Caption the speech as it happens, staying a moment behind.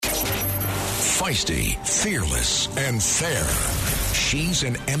Feisty, fearless, and fair. She's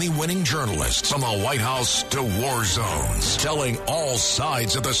an Emmy-winning journalist from the White House to war zones, telling all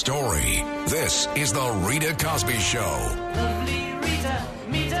sides of the story. This is the Rita Cosby Show. Lovely Rita,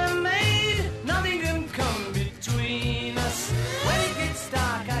 meet a maid. Nothing can come between us. When it gets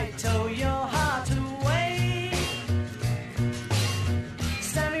dark, I tow your heart away.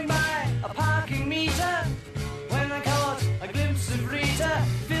 Standing by a parking meter, when I caught a glimpse of Rita,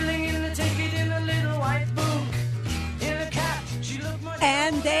 filling in the ticket in a little white book. In a cap, she looked much.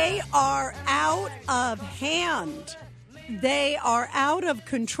 And they are out of hand. They are out of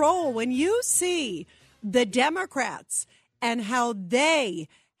control. When you see the Democrats and how they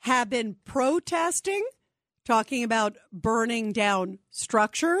have been protesting, talking about burning down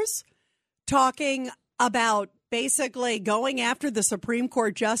structures, talking about basically going after the Supreme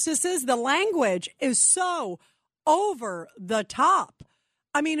Court justices, the language is so over the top.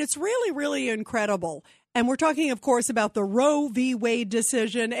 I mean, it's really, really incredible. And we're talking, of course, about the Roe v. Wade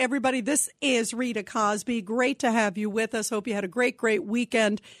decision. Everybody, this is Rita Cosby. Great to have you with us. Hope you had a great, great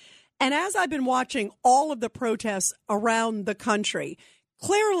weekend. And as I've been watching all of the protests around the country,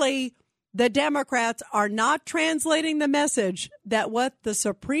 clearly the Democrats are not translating the message that what the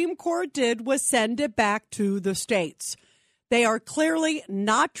Supreme Court did was send it back to the states. They are clearly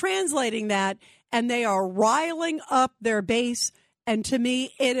not translating that, and they are riling up their base. And to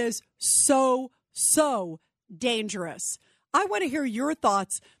me, it is so dangerous. I want to hear your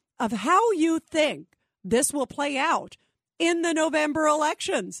thoughts of how you think this will play out in the November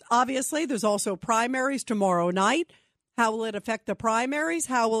elections. Obviously, there's also primaries tomorrow night. How will it affect the primaries?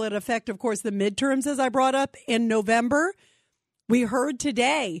 How will it affect, of course, the midterms, as I brought up, in November? We heard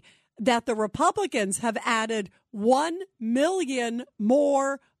today that the Republicans have added 1 million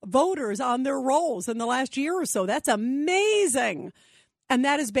more voters on their rolls in the last year or so. That's amazing. And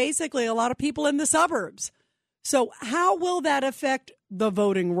that is basically a lot of people in the suburbs. So how will that affect the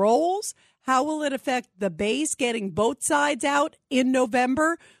voting rolls? How will it affect the base getting both sides out in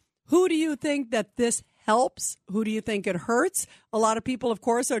November? Who do you think that this helps? Who do you think it hurts? A lot of people, of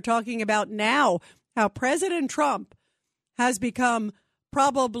course, are talking about now how President Trump has become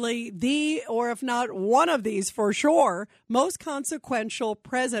probably the, or if not one of these for sure, most consequential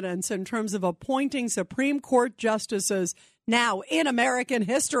presidents in terms of appointing Supreme Court justices now in American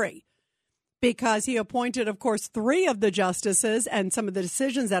history, because he appointed, of course, 3 of the justices, and some of the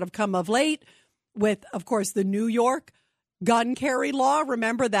decisions that have come of late with, of course, the New York gun carry law.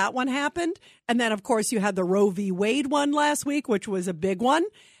 Remember that one happened? And then, of course, you had the Roe v. Wade one last week, which was a big one.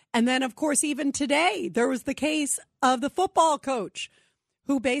 And then, of course, even today, there was the case of the football coach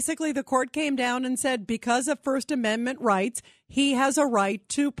who basically the court came down and said because of First Amendment rights, he has a right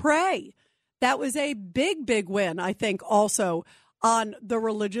to pray. That was a big, big win, I think, also on the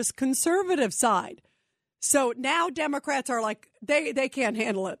religious conservative side. So now Democrats are like, they can't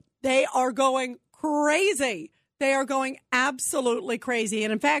handle it. They are going crazy. They are going absolutely crazy.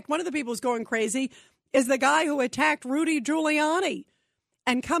 And in fact, one of the people who's going crazy is the guy who attacked Rudy Giuliani.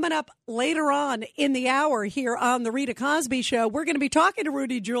 And coming up later on in the hour here on the Rita Cosby Show, we're going to be talking to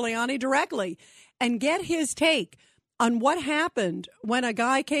Rudy Giuliani directly and get his take on what happened when a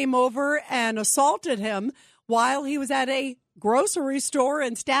guy came over and assaulted him while he was at a grocery store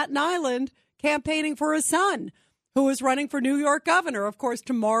in Staten Island campaigning for his son, who is running for New York governor. Of course,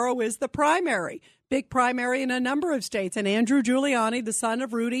 tomorrow is the primary, big primary in a number of states. And Andrew Giuliani, the son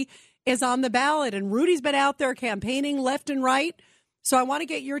of Rudy, is on the ballot. And Rudy's been out there campaigning left and right. So I want to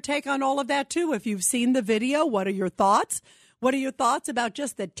get your take on all of that, too. If you've seen the video, what are your thoughts? What are your thoughts about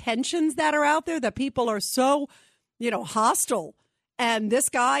just the tensions that are out there, that people are so, hostile? And this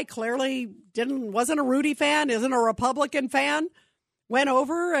guy clearly wasn't a Rudy fan, isn't a Republican fan, went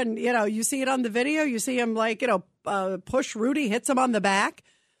over and, you see it on the video. You see him push Rudy, hits him on the back,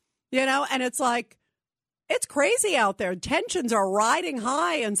 and it's like, it's crazy out there. Tensions are riding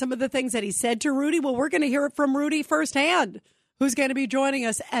high. And some of the things that he said to Rudy, well, we're going to hear it from Rudy firsthand, who's going to be joining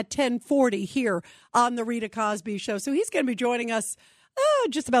us at 10:40 here on the Rita Cosby Show. So he's going to be joining us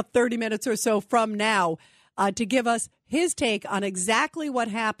just about 30 minutes or so from now to give us his take on exactly what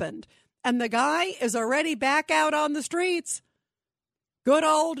happened. And the guy is already back out on the streets. Good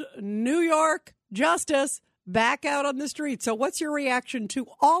old New York justice back out on the streets. So what's your reaction to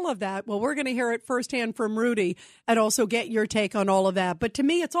all of that? Well, we're going to hear it firsthand from Rudy and also get your take on all of that. But to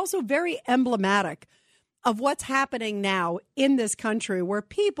me, it's also very emblematic of what's happening now in this country, where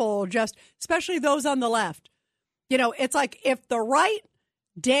people just, especially those on the left, it's like if the right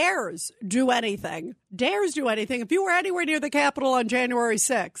dares do anything, if you were anywhere near the Capitol on January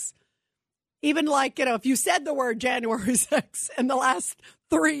 6th, even if you said the word January 6th in the last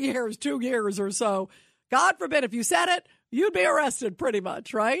 3 years, 2 years or so. God forbid if you said it, you'd be arrested pretty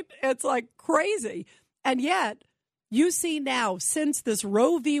much, right? It's like crazy. And yet, you see now, since this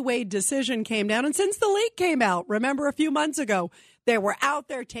Roe v. Wade decision came down and since the leak came out, remember a few months ago, they were out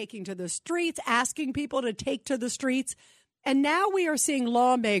there taking to the streets, asking people to take to the streets. And now we are seeing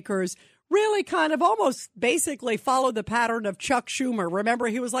lawmakers really kind of almost basically follow the pattern of Chuck Schumer. Remember,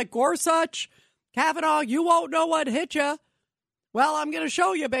 he was like, Gorsuch, Kavanaugh, you won't know what hit you. Well, I'm going to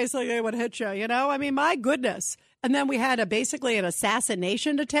show you basically what hit you, you know? I mean, my goodness. And then we had basically an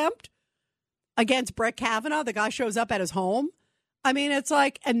assassination attempt against Brett Kavanaugh. The guy shows up at his home. I mean, it's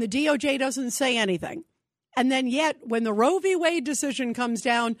like, and the DOJ doesn't say anything. And then yet, when the Roe v. Wade decision comes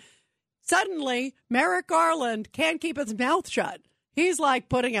down, suddenly Merrick Garland can't keep his mouth shut. He's like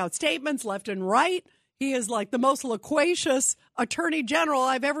putting out statements left and right. He is like the most loquacious attorney general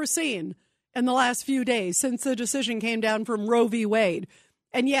I've ever seen in the last few days since the decision came down from Roe v. Wade.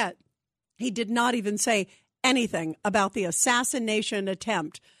 And yet, he did not even say anything about the assassination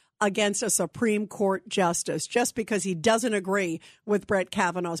attempt against a Supreme Court justice just because he doesn't agree with Brett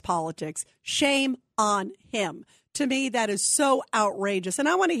Kavanaugh's politics. Shame on him. To me, that is so outrageous. And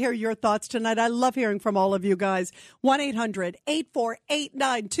I want to hear your thoughts tonight. I love hearing from all of you guys.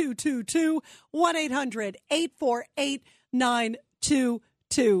 1-800-848-9222.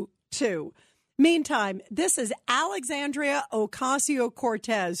 1-800-848-9222. Meantime, this is Alexandria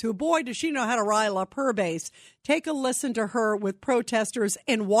Ocasio-Cortez, who, boy, does she know how to rile up her base. Take a listen to her with protesters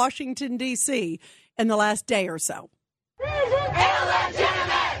in Washington, D.C. in the last day or so.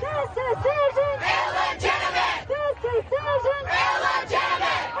 Illegitimate! This decision! Illegitimate! This decision!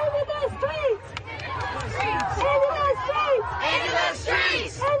 Illegitimate! Into the streets! Into the streets! Into the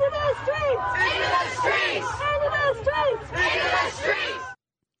streets! Into the streets! Into the streets! Into the streets! Into the streets!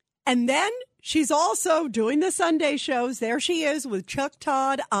 And then she's also doing the Sunday shows. There she is with Chuck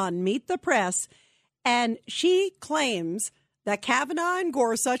Todd on Meet the Press. And she claims that Kavanaugh and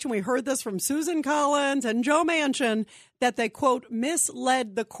Gorsuch, and we heard this from Susan Collins and Joe Manchin, that they, quote,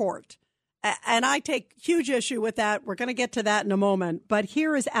 misled the court. And I take huge issue with that. We're going to get to that in a moment. But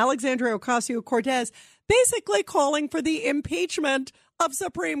here is Alexandria Ocasio-Cortez basically calling for the impeachment of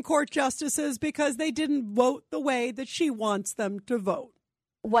Supreme Court justices because they didn't vote the way that she wants them to vote.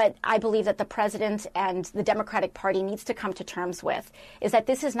 What I believe that the president and the Democratic Party needs to come to terms with is that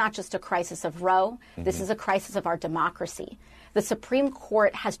this is not just a crisis of Roe. This is a crisis of our democracy. The Supreme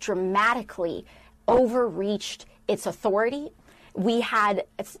Court has dramatically overreached its authority. We had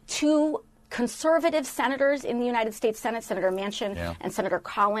two conservative senators in the United States Senate, Senator Manchin and Senator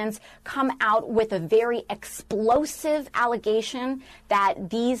Collins, come out with a very explosive allegation that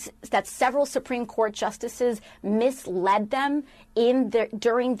several Supreme Court justices misled them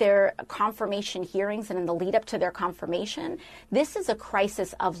during their confirmation hearings and in the lead up to their confirmation. This is a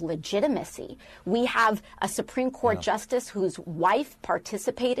crisis of legitimacy. We have a Supreme Court justice whose wife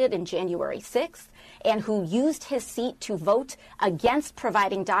participated in January 6th and who used his seat to vote against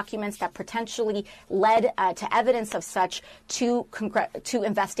providing documents that potentially led to evidence of such to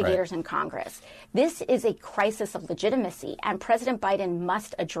investigators in Congress. This is a crisis of legitimacy, and President Biden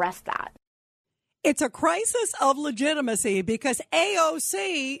must address that. It's a crisis of legitimacy because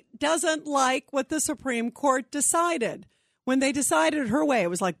AOC doesn't like what the Supreme Court decided. When they decided her way, it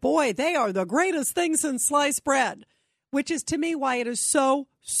was like, boy, they are the greatest thing since sliced bread, which is to me why it is so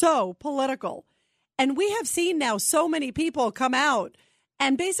political. And we have seen now so many people come out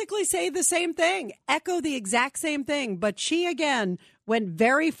and basically say the same thing, echo the exact same thing. But she, again, went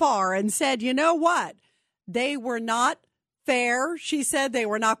very far and said, you know what? They were not fair. She said they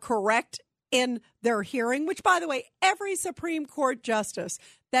were not correct in their hearing, which, by the way, every Supreme Court justice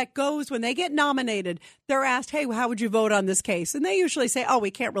that goes, when they get nominated, they're asked, hey, how would you vote on this case? And they usually say, oh,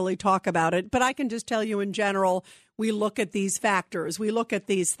 we can't really talk about it. But I can just tell you in general, we look at these factors. We look at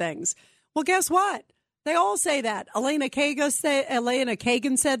these things. Well, guess what? They all say that. Elena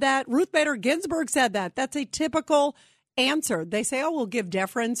Kagan said that. Ruth Bader Ginsburg said that. That's a typical answer. They say, oh, we'll give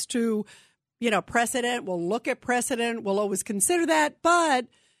deference to, precedent. We'll look at precedent. We'll always consider that. But,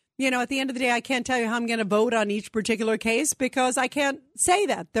 at the end of the day, I can't tell you how I'm going to vote on each particular case because I can't say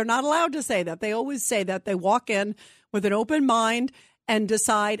that. They're not allowed to say that. They always say that. They walk in with an open mind and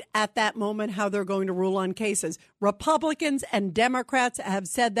decide at that moment how they're going to rule on cases. Republicans and Democrats have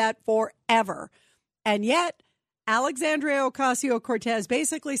said that forever. And yet, Alexandria Ocasio-Cortez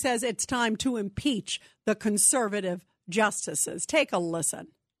basically says it's time to impeach the conservative justices. Take a listen.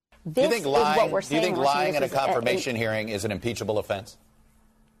 This is what we're saying. Do you think lying at a confirmation hearing is an impeachable offense?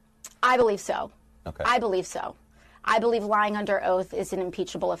 I believe so. Okay. I believe so. I believe lying under oath is an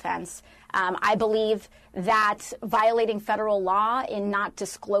impeachable offense. I believe that violating federal law in not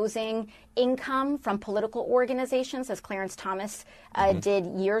disclosing income from political organizations, as Clarence Thomas did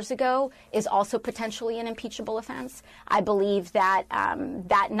years ago, is also potentially an impeachable offense. I believe that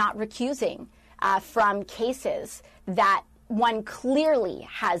that not recusing from cases that one clearly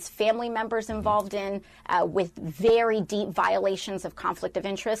has family members involved in with very deep violations of conflict of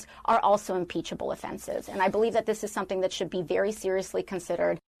interest are also impeachable offenses. And I believe that this is something that should be very seriously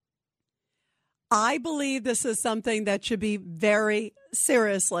considered. I believe this is something that should be very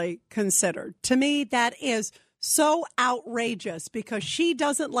seriously considered. To me, that is so outrageous because she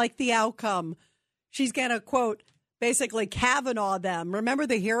doesn't like the outcome. She's going to, quote, basically Kavanaugh them. Remember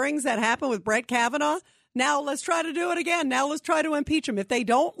the hearings that happened with Brett Kavanaugh? Now let's try to do it again. Now let's try to impeach him. If they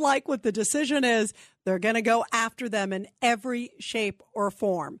don't like what the decision is, they're going to go after them in every shape or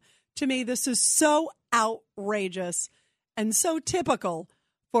form. To me, this is so outrageous and so typical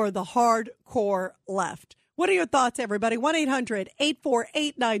for the hardcore left. What are your thoughts, everybody?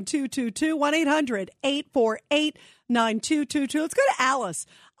 1-800-848-9222, 1-800-848-9222. Let's go to Alice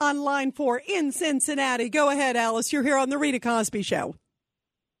on line 4 in Cincinnati. Go ahead, Alice. You're here on the Rita Cosby Show.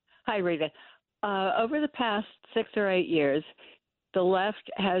 Hi, Rita. Over the past 6 or 8 years, the left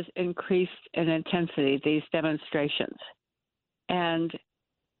has increased in intensity these demonstrations. And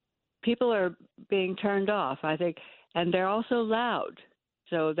people are being turned off, I think, and they're also loud.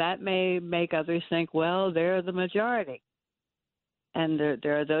 So that may make others think, well, they're the majority. And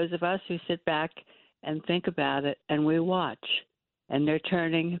there are those of us who sit back and think about it, and we watch, and they're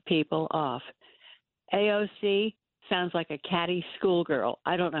turning people off. AOC sounds like a catty schoolgirl.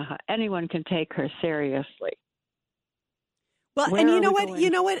 I don't know how anyone can take her seriously. Well, and you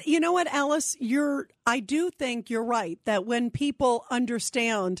know what, Alice, I do think you're right that when people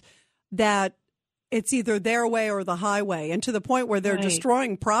understand that it's either their way or the highway, and to the point where they're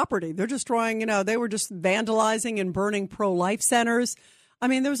destroying property, they're destroying, they were just vandalizing and burning pro-life centers. I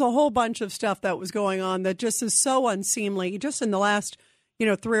mean, there's a whole bunch of stuff that was going on that just is so unseemly just in the last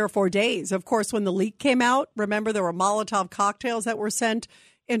 3 or 4 days. Of course, when the leak came out, remember there were Molotov cocktails that were sent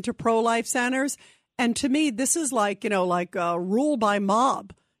into pro-life centers. And to me, this is like rule by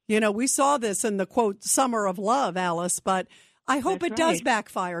mob. We saw this in the, quote, summer of love, Alice, but I hope it does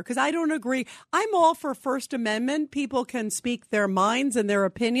backfire because I don't agree. I'm all for First Amendment. People can speak their minds and their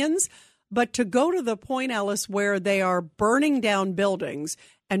opinions. But to go to the point, Alice, where they are burning down buildings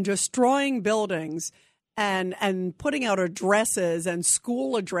and destroying buildings and putting out addresses and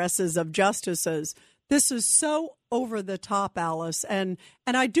school addresses of justices. This is so over the top, Alice. And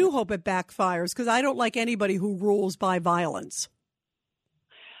I do hope it backfires because I don't like anybody who rules by violence.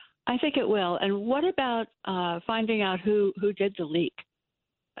 I think it will. And what about finding out who did the leak?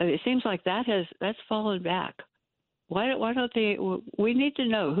 It seems like that's fallen back. Why don't they? We need to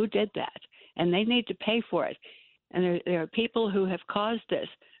know who did that, and they need to pay for it. And there are people who have caused this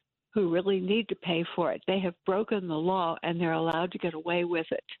who really need to pay for it. They have broken the law, and they're allowed to get away with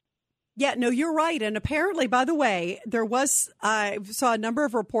it. Yeah, no, you're right. And apparently, by the way, I saw a number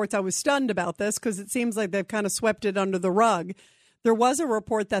of reports. I was stunned about this because it seems like they've kind of swept it under the rug. There was a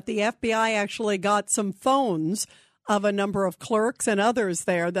report that the FBI actually got some phones of a number of clerks and others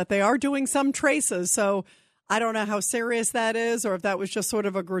there, that they are doing some traces. So I don't know how serious that is or if that was just sort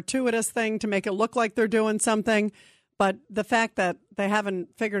of a gratuitous thing to make it look like they're doing something. But the fact that they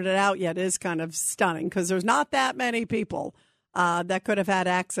haven't figured it out yet is kind of stunning because there's not that many people that could have had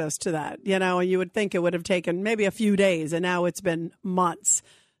access to that, and you would think it would have taken maybe a few days, and now it's been months.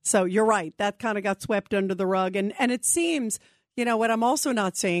 So you're right. That kind of got swept under the rug. And it seems, what I'm also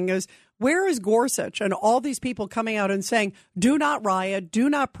not seeing is where is Gorsuch and all these people coming out and saying, do not riot, do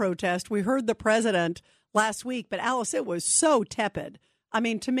not protest. We heard the president last week, but Alice, it was so tepid. I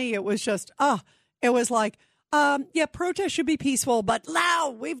mean, to me, it was just, it was like, protest should be peaceful, but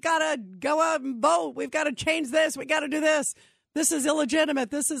loud. We've got to go out and vote. We've got to change this. We got to do this. This is illegitimate.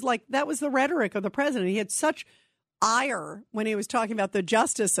 This is that was the rhetoric of the president. He had such ire when he was talking about the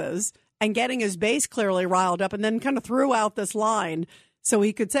justices and getting his base clearly riled up and then kind of threw out this line so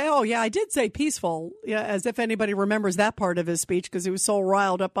he could say, oh, yeah, I did say peaceful, as if anybody remembers that part of his speech because he was so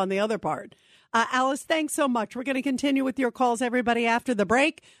riled up on the other part. Alice, thanks so much. We're going to continue with your calls, everybody, after the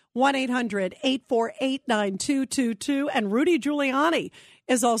break. 1-800-848-9222. And Rudy Giuliani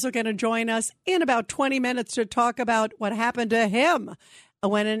is also going to join us in about 20 minutes to talk about what happened to him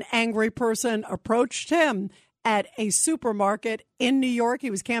when an angry person approached him at a supermarket in New York. He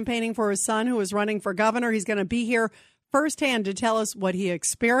was campaigning for his son who was running for governor. He's going to be here firsthand to tell us what he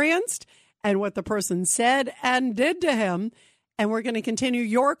experienced and what the person said and did to him. And we're going to continue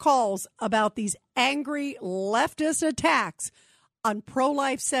your calls about these angry leftist attacks on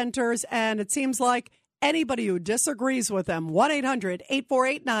pro-life centers. And it seems like anybody who disagrees with them,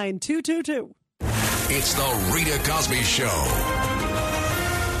 1-800-848-9222. It's the Rita Cosby Show.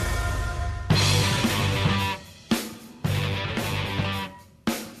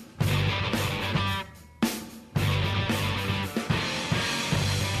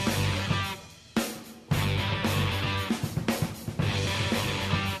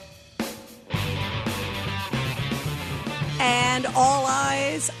 And all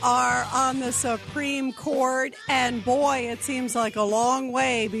eyes are on the Supreme Court. And boy, it seems like a long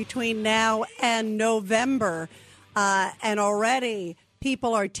way between now and November. And already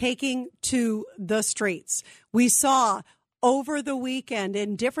people are taking to the streets. We saw over the weekend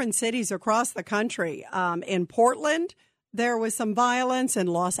in different cities across the country. In Portland, there was some violence. In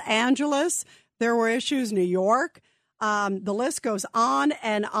Los Angeles, there were issues. New York. The list goes on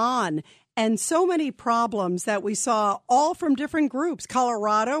and on. And so many problems that we saw all from different groups.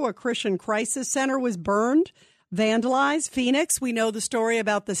 Colorado, a Christian crisis center was burned, vandalized. Phoenix, we know the story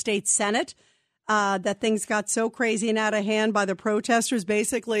about the state Senate, that things got so crazy and out of hand by the protesters.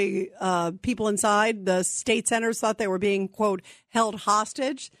 Basically, people inside the state senators thought they were being, quote, held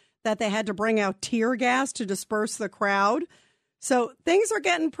hostage, that they had to bring out tear gas to disperse the crowd. So things are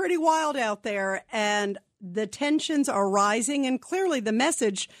getting pretty wild out there, and the tensions are rising. And clearly the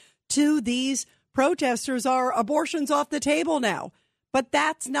message to these protesters are abortion's off the table now. But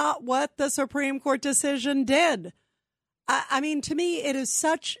that's not what the Supreme Court decision did. I mean, to me, it is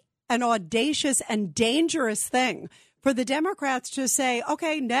such an audacious and dangerous thing for the Democrats to say,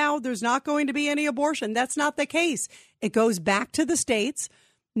 okay, now there's not going to be any abortion. That's not the case. It goes back to the states.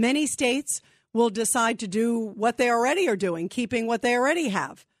 Many states will decide to do what they already are doing, keeping what they already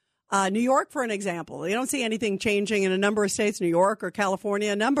have. New York, for an example, you don't see anything changing in a number of states, New York or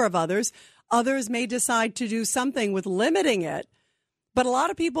California, a number of others. Others may decide to do something with limiting it. But a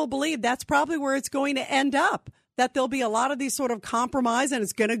lot of people believe that's probably where it's going to end up, that there'll be a lot of these sort of compromise and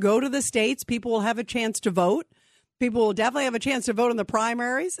it's going to go to the states. People will have a chance to vote. People will definitely have a chance to vote in the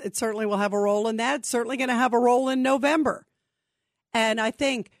primaries. It certainly will have a role in that. It's certainly going to have a role in November. And I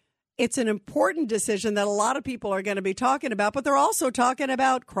think it's an important decision that a lot of people are going to be talking about, but they're also talking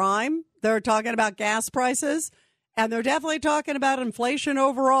about crime. They're talking about gas prices, and they're definitely talking about inflation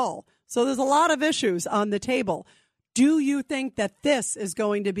overall. So there's a lot of issues on the table. Do you think that this is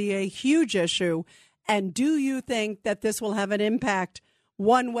going to be a huge issue? And do you think that this will have an impact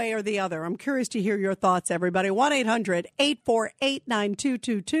one way or the other? I'm curious to hear your thoughts, everybody.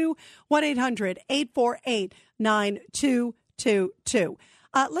 1-800-848-9222, 1-800-848-9222.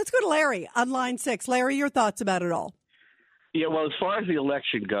 Let's go to Larry on line 6. Larry, your thoughts about it all. Yeah, well, as far as the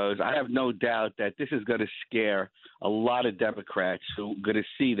election goes, I have no doubt that this is going to scare a lot of Democrats who are going to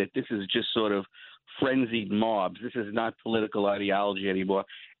see that this is just sort of frenzied mobs. This is not political ideology anymore,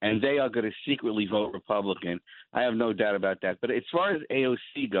 and they are going to secretly vote Republican. I have no doubt about that. But as far as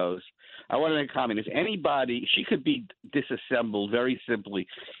AOC goes, I want to make a comment. If anybody, she could be disassembled very simply.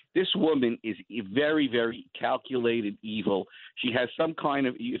 This woman is very, very calculated evil. She has some kind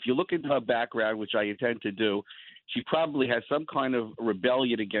of, if you look into her background, which I intend to do, she probably has some kind of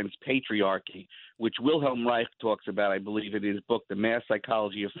rebellion against patriarchy, which Wilhelm Reich talks about, I believe, in his book, The Mass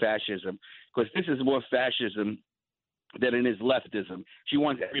Psychology of Fascism, because this is more fascism than it is leftism. She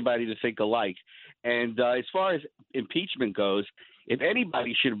wants everybody to think alike. And as far as impeachment goes, if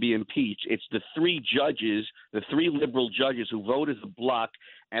anybody should be impeached, it's the three judges, the three liberal judges who vote as a bloc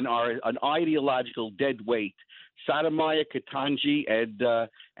and are an ideological dead weight. Sotomayor, Ketanji, and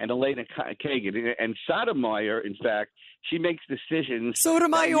Elena Kagan. And Sotomayor, in fact, she makes decisions.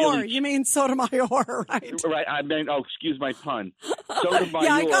 Sotomayor, really, you mean Sotomayor, right? Right. I meant, excuse my pun. Sotomayor.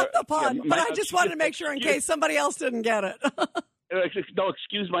 Yeah, I got the pun, but I just wanted to make sure in case somebody else didn't get it. No,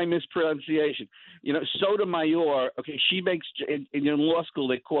 excuse my mispronunciation. You know, Sotomayor. Okay, she makes in law school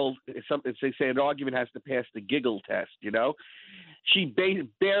they call something. They say an argument has to pass the giggle test. You know, she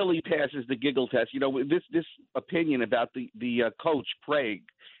barely passes the giggle test. You know, this opinion about the coach Prague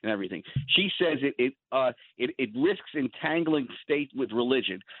and everything. She says it risks entangling state with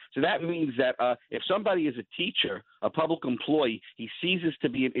religion. So that means that if somebody is a teacher, a public employee, he ceases to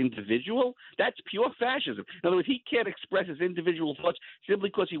be an individual. That's pure fascism. In other words, he can't express his individual thoughts simply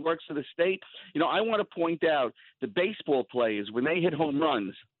because he works for the state. You know, I want to point out the baseball players when they hit home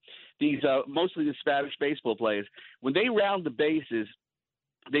runs. These mostly the Spanish baseball players, when they round the bases,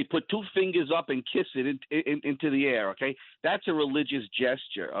 they put two fingers up and kiss it into the air, okay? That's a religious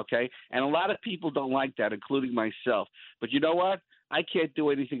gesture, okay? And a lot of people don't like that, including myself. But you know what? I can't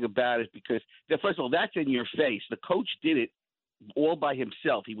do anything about it because, first of all, that's in your face. The coach did it all by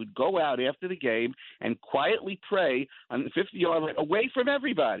himself. He would go out after the game and quietly pray on the 50-yard line away from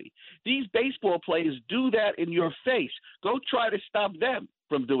everybody. These baseball players do that in your face. Go try to stop them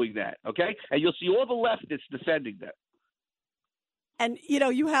from doing that, okay? And you'll see all the leftists defending them. And,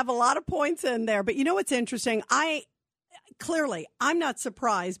 you have a lot of points in there. But what's interesting? I'm not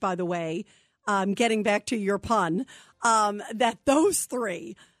surprised, by the way, getting back to your pun, that those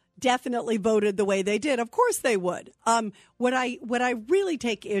three definitely voted the way they did. Of course they would. What I really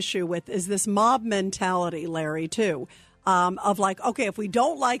take issue with is this mob mentality, Larry, too, of like, okay, if we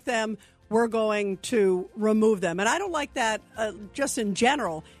don't like them, we're going to remove them. And I don't like that just in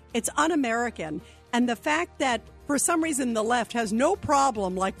general. It's un-American. And the fact that for some reason the left has no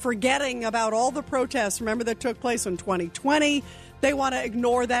problem like forgetting about all the protests, remember, that took place in 2020. They want to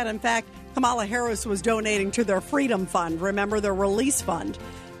ignore that. In fact, Kamala Harris was donating to their Freedom Fund, remember, their release fund,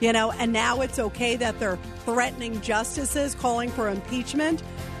 and now it's okay that they're threatening justices, calling for impeachment.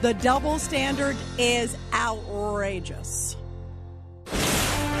 The double standard is outrageous.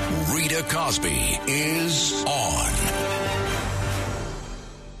 Rita Cosby is on.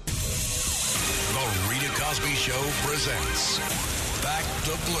 The Rita Cosby Show presents Back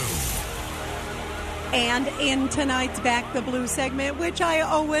the Blue. And in tonight's Back the Blue segment, which I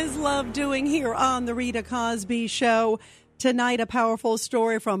always love doing here on the Rita Cosby Show, tonight a powerful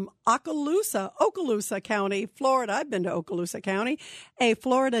story from Okaloosa County, Florida. I've been to Okaloosa County. A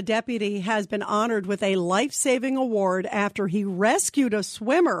Florida deputy has been honored with a life-saving award after he rescued a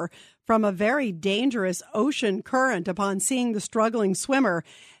swimmer from a very dangerous ocean current. Upon seeing the struggling swimmer,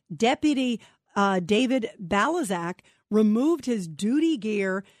 Deputy David Balazak removed his duty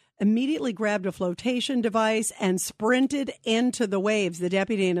gear, immediately grabbed a flotation device, and sprinted into the waves. The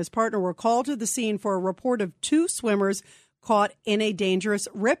deputy and his partner were called to the scene for a report of two swimmers caught in a dangerous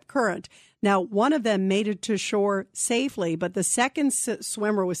rip current. Now, one of them made it to shore safely, but the second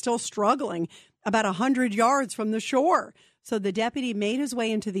swimmer was still struggling about 100 yards from the shore. So the deputy made his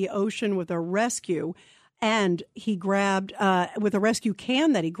way into the ocean with a rescue, and he grabbed with a rescue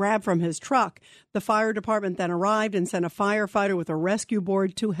can that he grabbed from his truck. The fire department then arrived and sent a firefighter with a rescue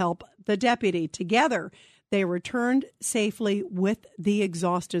board to help the deputy. Together, they returned safely with the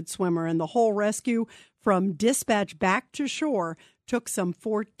exhausted swimmer, and the whole rescue from dispatch back to shore took some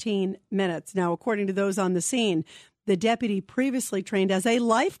 14 minutes. Now, according to those on the scene, the deputy previously trained as a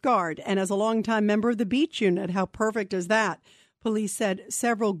lifeguard and as a longtime member of the beach unit. How perfect is that? Police said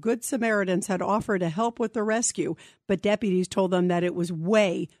several Good Samaritans had offered to help with the rescue, but deputies told them that it was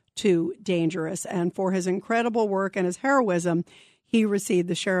way too dangerous. And for his incredible work and his heroism, he received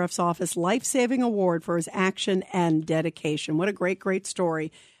the Sheriff's Office Life-Saving Award for his action and dedication. What a great, great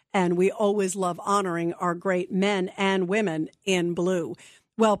story. And we always love honoring our great men and women in blue.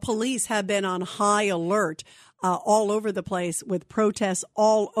 Well, police have been on high alert all over the place with protests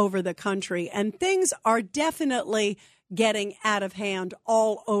all over the country. And things are definitely getting out of hand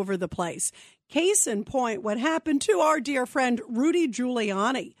all over the place. Case in point, what happened to our dear friend Rudy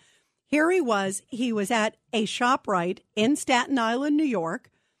Giuliani. Here he was at a ShopRite in Staten Island, New York,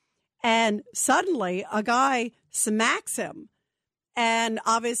 and suddenly a guy smacks him and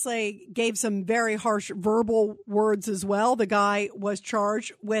obviously gave some very harsh verbal words as well. The guy was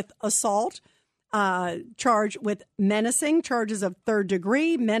charged with assault, charged with menacing, charges of third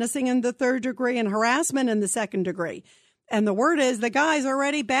degree, menacing in the third degree, and harassment in the second degree. And the word is the guy's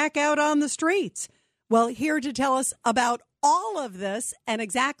already back out on the streets. Well, here to tell us about all of this and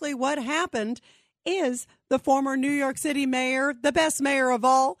exactly what happened is the former New York City mayor, the best mayor of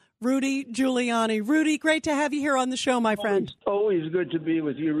all, Rudy Giuliani. Rudy, great to have you here on the show, my friend. Always good to be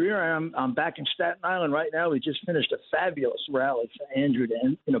with you, Rita. I'm back in Staten Island right now. We just finished a fabulous rally for Andrew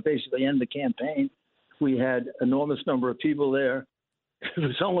to basically end the campaign. We had enormous number of people there. It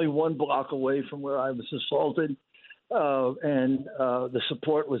was only 1 block away from where I was assaulted. And the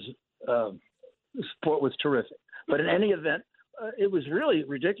support was terrific. But in any event, it was really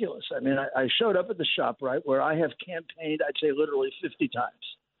ridiculous. I mean, I showed up at the ShopRite where I have campaigned, I'd say literally 50 times.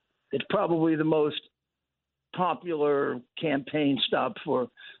 It's probably the most popular campaign stop for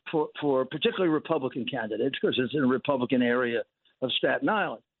particularly Republican candidates because it's in a Republican area of Staten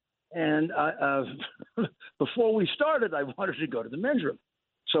Island. And before we started, I wanted to go to the men's room.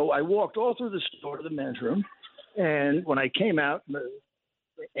 So I walked all through the store to the men's room. And when I came out,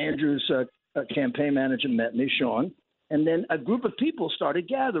 Andrew's campaign manager met me, Sean, and then a group of people started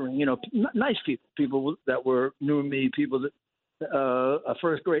gathering, nice people that were new to me, people that a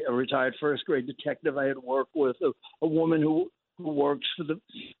retired first grade detective I had worked with, a woman who works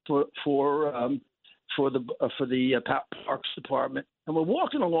for the Parks Department, and we're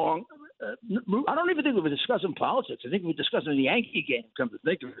walking along I don't even think we were discussing politics. I think we were discussing the Yankee game, come to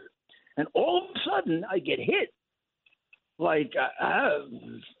think of it. And all of a sudden, I get hit like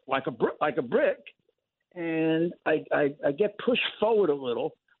a brick, and I get pushed forward a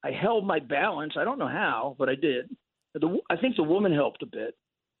little. I held my balance. I don't know how, but I did. I think the woman helped a bit.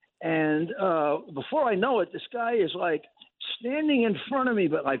 And before I know it, this guy is like standing in front of me,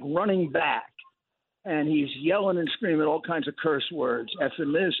 but like running back. And he's yelling and screaming all kinds of curse words,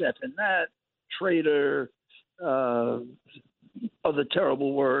 effing this, effing that, traitor, other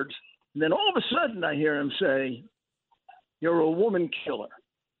terrible words. And then all of a sudden I hear him say, "You're a woman killer."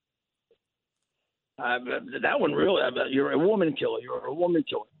 That one really, you're a woman killer. You're a woman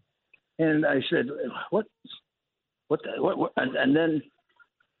killer. And I said, what? And then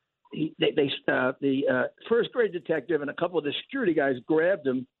the first grade detective and a couple of the security guys grabbed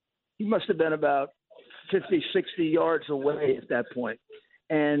him. He must have been about 50, 60 yards away at that point.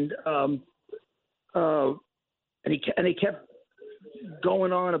 And he kept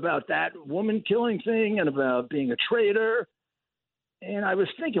going on about that woman killing thing and about being a traitor. And I was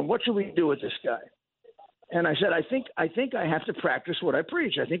thinking, what should we do with this guy? And I said, I think I have to practice what I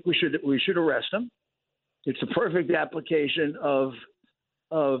preach. I think we should arrest him. It's a perfect application of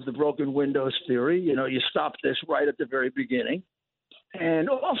the broken windows theory. You know, you stop this right at the very beginning. And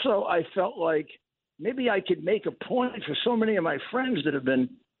also, I felt like maybe I could make a point for so many of my friends that have been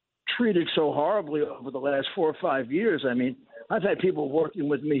treated so horribly over the last 4 or 5 years. I mean, I've had people working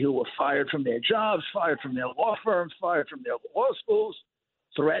with me who were fired from their jobs, fired from their law firms, fired from their law schools,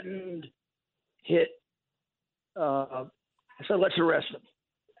 threatened, hit. I said, let's arrest them.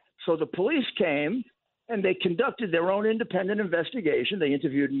 So the police came, and they conducted their own independent investigation. They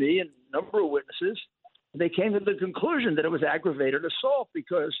interviewed me and a number of witnesses. They came to the conclusion that it was aggravated assault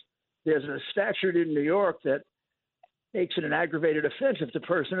because there's a statute in New York that makes it an aggravated offense if the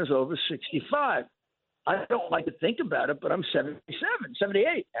person is over 65. I don't like to think about it, but I'm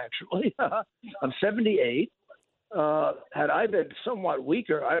 78, actually. I'm 78. Had I been somewhat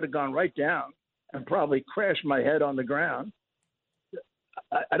weaker, I'd have gone right down and probably crashed my head on the ground.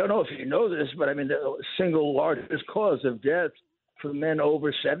 I don't know if you know this, but I mean, the single largest cause of death for men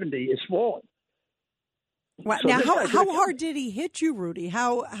over 70 is falling. Wow. So now, how hard did he hit you, Rudy?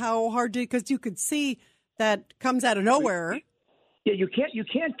 How hard did, because you could see that comes out of nowhere. Yeah, you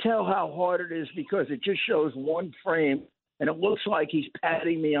can't tell how hard it is because it just shows one frame, and it looks like he's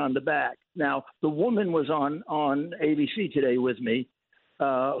patting me on the back. Now, the woman was on ABC today with me,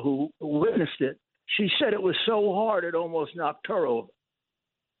 who witnessed it. She said it was so hard it almost knocked her over.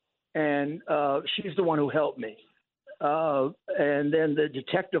 And she's the one who helped me. And then the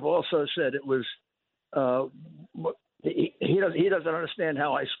detective also said it was he doesn't understand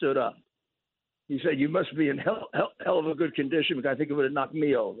how I stood up. He said, "You must be in hell of a good condition because I think it would have knocked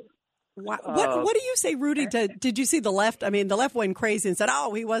me over." Wow. What do you say, Rudy? Did you see the left? I mean, the left went crazy and said,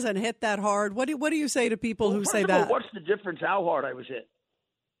 "Oh, he wasn't hit that hard." What do you say to people who say that? What's the difference how hard I was hit?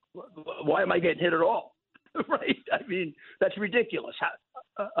 Why am I getting hit at all? Right? I mean, that's ridiculous.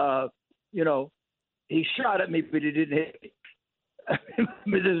 You know, he shot at me, but he didn't hit me. I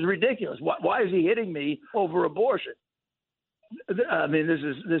mean, this is ridiculous. Why is he hitting me over abortion? I mean,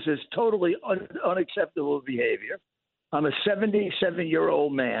 this is totally unacceptable behavior. I'm a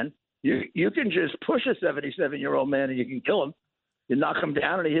 77-year-old man. You can just push a 77-year-old man and you can kill him. You knock him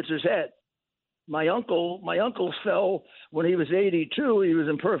down and he hits his head. My uncle fell when he was 82. He was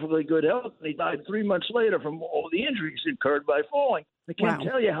in perfectly good health, and he died 3 months later from all the injuries incurred by falling. I can't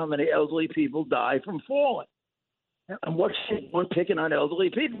tell you how many elderly people die from falling. And what's one picking on elderly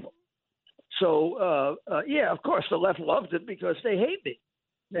people? So, yeah, of course, the left loved it because they hate me.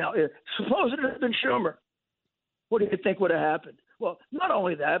 Now, suppose it had been Schumer. What do you think would have happened? Well, not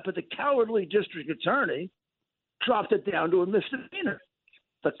only that, but the cowardly district attorney dropped it down to a misdemeanor.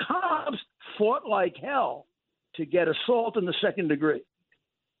 The cops fought like hell to get assault in the second degree.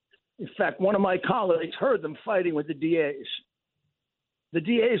 In fact, one of my colleagues heard them fighting with the DAs. The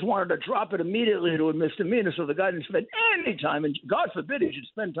DAs wanted to drop it immediately to a misdemeanor so the guy didn't spend any time, and God forbid he should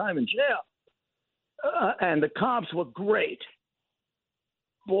spend time in jail. And the cops were great.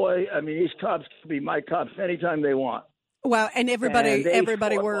 Boy, I mean, these cops can be my cops anytime they want. Well, and everybody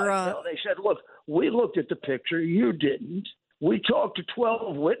were. They said, "Look, we looked at the picture. You didn't. We talked to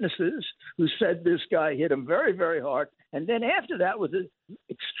 12 witnesses who said this guy hit him very, very hard. And then after that was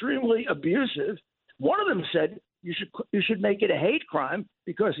extremely abusive. One of them said you should make it a hate crime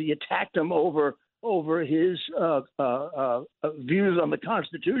because he attacked him over his views on the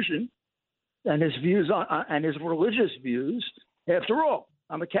Constitution and his views on and his religious views. After all,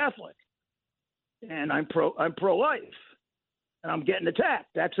 I'm a Catholic and I'm pro-life. and I'm getting attacked.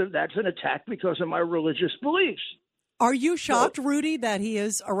 That's an attack because of my religious beliefs. Are you shocked, Rudy, that he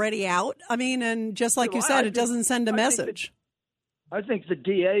is already out? I mean, and just like you said, it doesn't send a message. I think the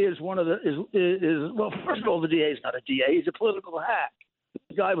DA is one of the well, first of all, the DA is not a DA. He's a political hack.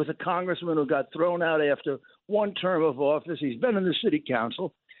 The guy was a congressman who got thrown out after one term of office. He's been in the city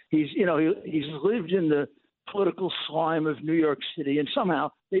council. He's lived in the political slime of New York City, and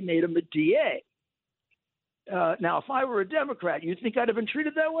somehow they made him a DA. Now, if I were a Democrat, you think I'd have been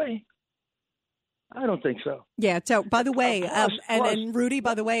treated that way? I don't think so. Yeah. So, by the way, and Rudy,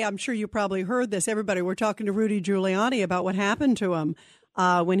 by the way, I'm sure you probably heard this. Everybody, we're talking to Rudy Giuliani about what happened to him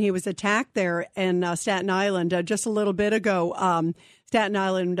when he was attacked there in Staten Island just a little bit ago. Staten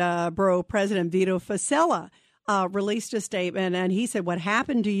Island Borough President Vito Fossella released a statement, and he said, what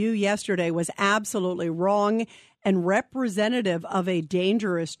happened to you yesterday was absolutely wrong and representative of a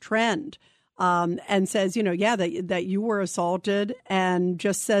dangerous trend. And says, that you were assaulted, and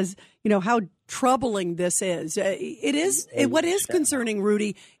just says, how troubling this is. What is concerning,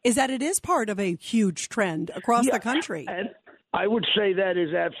 Rudy, is that it is part of a huge trend across the country. And I would say that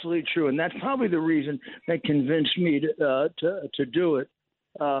is absolutely true, and that's probably the reason that convinced me to do it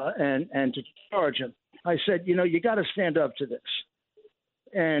and to charge him. I said, you got to stand up to this,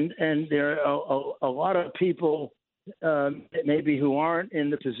 and there are a lot of people maybe who aren't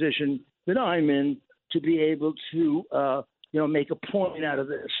in the position that I'm in to be able to make a point out of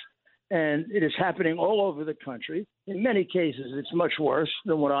this. And it is happening all over the country. In many cases, it's much worse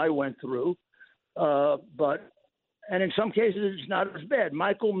than what I went through. And in some cases, it's not as bad.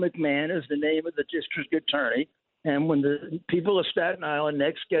 Michael McMahon is the name of the district attorney. And when the people of Staten Island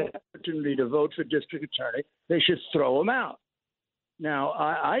next get an opportunity to vote for district attorney, they should throw him out. Now,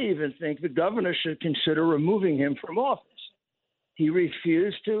 I even think the governor should consider removing him from office. He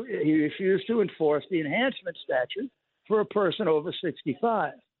refused to enforce the enhancement statute for a person over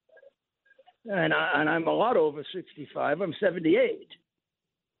 65. And I'm a lot over 65. I'm 78.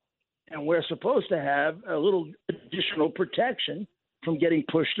 And we're supposed to have a little additional protection from getting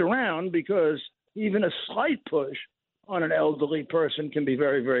pushed around, because even a slight push on an elderly person can be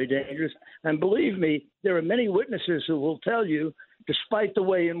very, very dangerous. And believe me, there are many witnesses who will tell you, despite the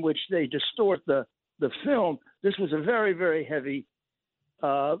way in which they distort the film, this was a very, very heavy.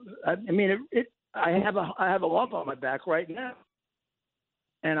 I have a lump on my back right now,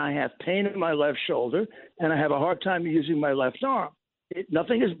 and I have pain in my left shoulder, and I have a hard time using my left arm.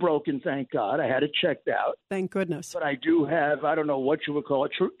 Nothing is broken, thank God. I had it checked out. Thank goodness. But I do have, I don't know what you would call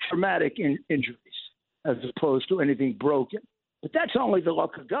it, traumatic injuries, as opposed to anything broken. But that's only the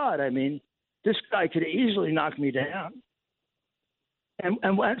luck of God. I mean, this guy could easily knock me down. And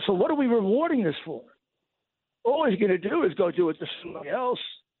so what are we rewarding this for? All he's going to do is go do it to somebody else.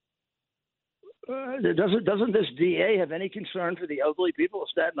 Doesn't this DA have any concern for the elderly people of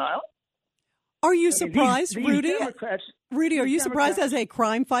Staten Island? Are you surprised, Rudy? Rudy, are you surprised as a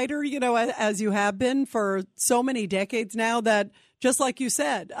crime fighter, as you have been for so many decades now, that just like you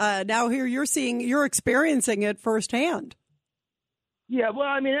said, now here you're experiencing it firsthand? Yeah, well,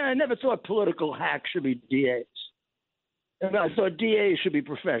 I mean, I never thought political hacks should be DAs. I thought DAs should be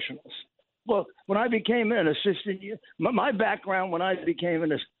professionals. Well, when I became an assistant, my background when I became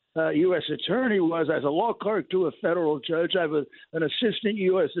an U.S. attorney was as a law clerk to a federal judge. I was an assistant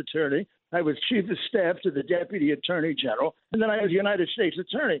U.S. attorney. I was chief of staff to the deputy attorney general, and then I was United States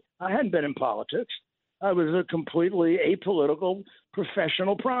attorney. I hadn't been in politics. I was a completely apolitical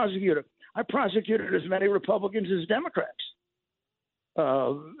professional prosecutor. I prosecuted as many Republicans as Democrats,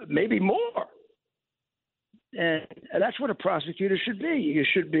 maybe more. And that's what a prosecutor should be. You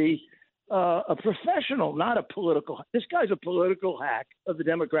should be a professional, not a political. This guy's a political hack of the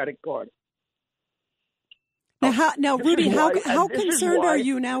Democratic Party. Now, Rudy, how concerned are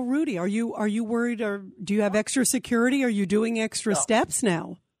you now, Rudy? Are you worried, or do you have extra security? Are you doing extra steps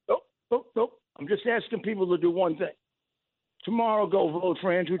now? Nope. I'm just asking people to do one thing. Tomorrow, go vote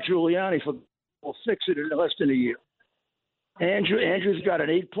for Andrew Giuliani. We'll fix it in less than a year. Andrew's got an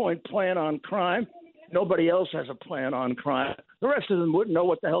 8-point plan on crime. Nobody else has a plan on crime. The rest of them wouldn't know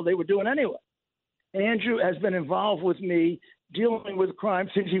what the hell they were doing anyway. Andrew has been involved with me dealing with crime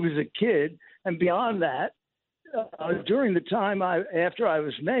since he was a kid, and beyond that, during the time after I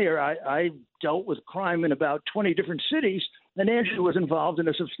was mayor, I dealt with crime in about 20 different cities, and Andrew was involved in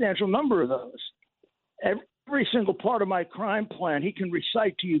a substantial number of those. Every single part of my crime plan, he can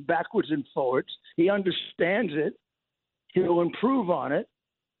recite to you backwards and forwards. He understands it. He'll improve on it.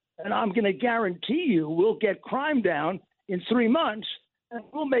 And I'm going to guarantee you we'll get crime down in 3 months, and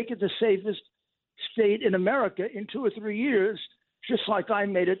we'll make it the safest state in America in 2 or 3 years, just like I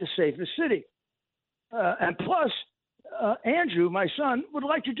made it the safest city. And plus, Andrew, my son, would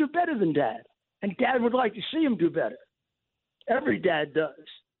like to do better than Dad, and Dad would like to see him do better. Every dad does.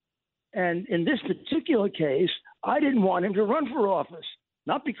 And in this particular case, I didn't want him to run for office,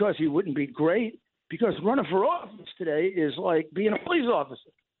 not because he wouldn't be great, because running for office today is like being a police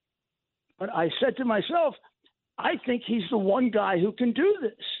officer. But I said to myself, I think he's the one guy who can do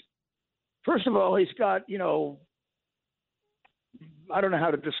this. First of all, he's got, I don't know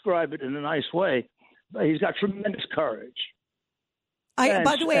how to describe it in a nice way, but he's got tremendous courage.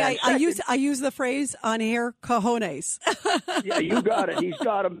 By the way, I use the phrase on air, cojones. Yeah, you got it. He's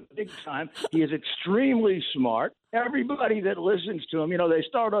got him big time. He is extremely smart. Everybody that listens to him, they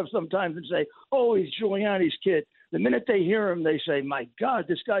start off sometimes and say, oh, he's Giuliani's kid. The minute they hear him, they say, my God,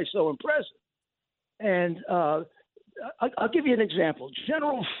 this guy's so impressive. And I'll give you an example.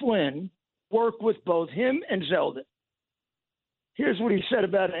 General Flynn worked with both him and Zeldin. Here's what he said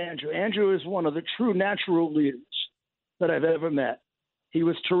about Andrew. Andrew is one of the true natural leaders that I've ever met. He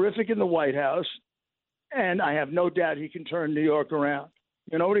was terrific in the White House, and I have no doubt he can turn New York around.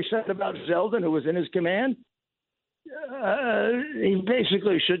 You know what he said about Zeldin, who was in his command? He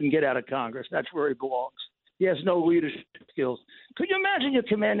basically shouldn't get out of Congress. That's where he belongs. He has no leadership skills. Could you imagine your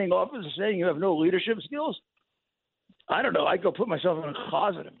commanding officer saying you have no leadership skills? I don't know. I'd go put myself in a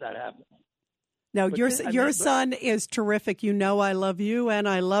closet if that happened. No, your son is terrific. I love you, and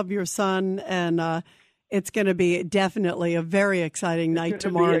I love your son, and it's going to be definitely a very exciting night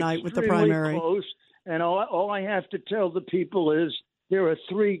tomorrow night with the primary. Close, and all I have to tell the people is there are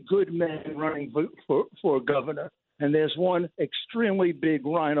three good men running for governor, and there's one extremely big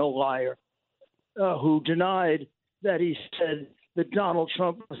rhino liar who denied that he said that Donald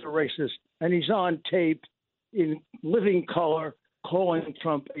Trump was a racist, and he's on tape in living color calling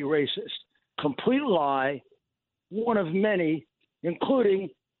Trump a racist. Complete lie, one of many, including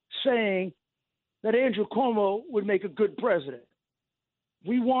saying that Andrew Cuomo would make a good president.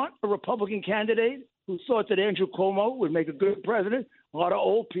 We want a Republican candidate who thought that Andrew Cuomo would make a good president. A lot of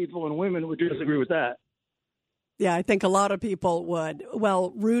old people and women would disagree with that. Yeah, I think a lot of people would.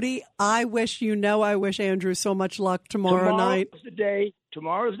 Well, Rudy, I wish Andrew so much luck tomorrow night.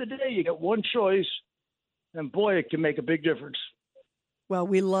 Tomorrow's the day. You get one choice, and boy, it can make a big difference. Well,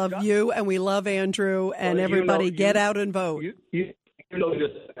 we love you, and we love Andrew, and everybody get out and vote. You know you're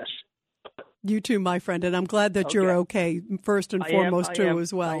the best. You too, my friend, and I'm glad that you're okay, first and foremost, too,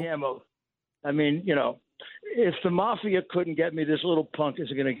 as well. I am. I mean, if the mafia couldn't get me, this little punk is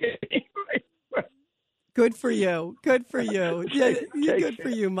going to get me. Good for you. Good for you. Yeah, good for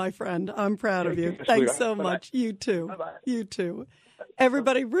you, my friend. I'm proud of you. Thanks so much. You too. Bye-bye. You too.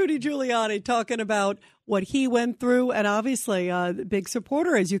 Everybody, Rudy Giuliani talking about what he went through, and obviously a big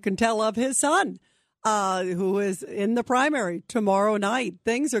supporter, as you can tell, of his son, who is in the primary tomorrow night.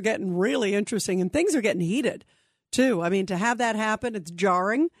 Things are getting really interesting, and things are getting heated, too. I mean, to have that happen, it's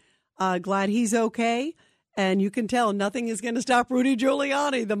jarring. Glad he's okay. And you can tell nothing is going to stop Rudy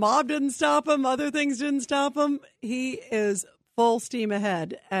Giuliani. The mob didn't stop him. Other things didn't stop him. He is full steam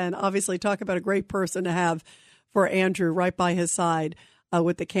ahead. And obviously talk about a great person to have for Andrew right by his side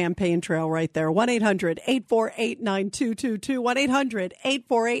with the campaign trail right there. 1-800-848-9222.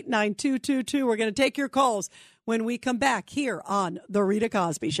 1-800-848-9222. We're going to take your calls when we come back here on The Rita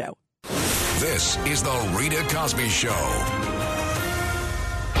Cosby Show. This is The Rita Cosby Show.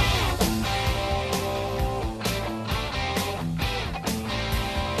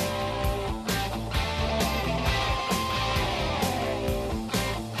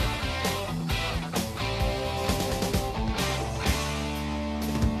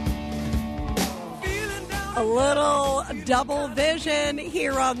 A little double vision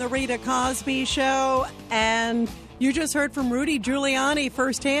here on The Rita Cosby Show. And you just heard from Rudy Giuliani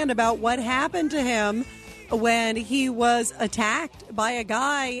firsthand about what happened to him when he was attacked by a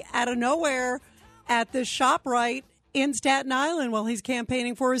guy out of nowhere at the ShopRite in Staten Island while he's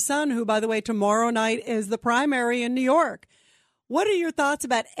campaigning for his son, who, by the way, tomorrow night is the primary in New York. What are your thoughts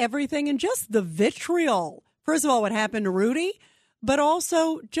about everything and just the vitriol? First of all, what happened to Rudy, but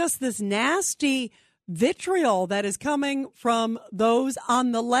also just this nasty vitriol that is coming from those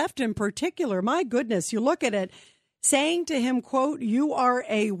on the left in particular. My goodness, you look at it, saying to him, quote, "You are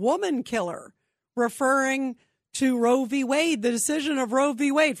a woman killer," referring to Roe v. Wade, the decision of Roe v.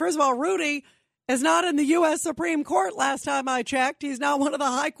 Wade. First of all, Rudy is not in the U.S. Supreme Court last time I checked. He's not one of the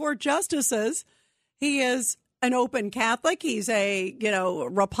high court justices. He is an open Catholic. He's a,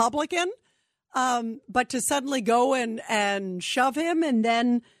 Republican. But to suddenly go and shove him and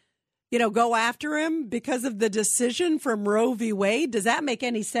then go after him because of the decision from Roe v. Wade. Does that make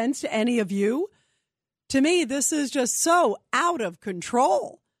any sense to any of you? To me, this is just so out of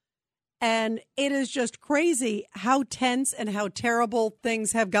control. And it is just crazy how tense and how terrible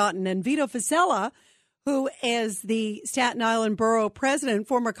things have gotten. And Vito Fossella, who is the Staten Island Borough president,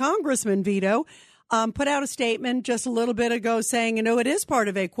 former Congressman Vito, put out a statement just a little bit ago saying, it is part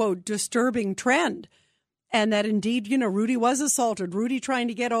of a, quote, disturbing trend. And that indeed, Rudy was assaulted. Rudy trying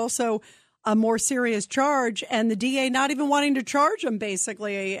to get also a more serious charge, and the DA not even wanting to charge him,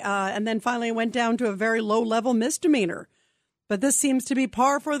 basically. And then finally it went down to a very low-level misdemeanor. But this seems to be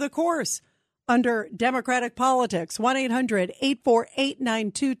par for the course under Democratic politics.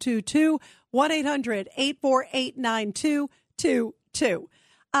 1-800-848-9222. 1-800-848-9222.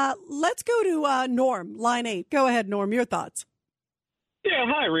 Let's go to Norm, line 8. Go ahead, Norm, your thoughts. Yeah,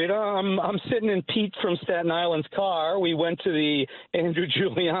 hi, Rita. I'm sitting in Pete from Staten Island's car. We went to the Andrew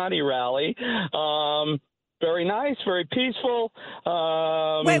Giuliani rally. Very nice, very peaceful.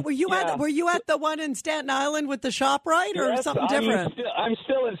 Wait, were you at the one in Staten Island with the ShopRite, or yes, something different? I'm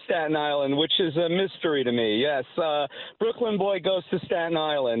still in Staten Island, which is a mystery to me. Yes, Brooklyn boy goes to Staten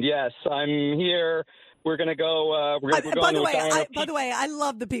Island. Yes, I'm here. We're going to go. By the way, I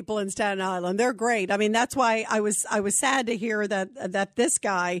love the people in Staten Island. They're great. I mean, that's why I was sad to hear that this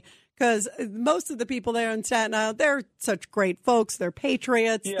guy, because most of the people there in Staten Island, they're such great folks. They're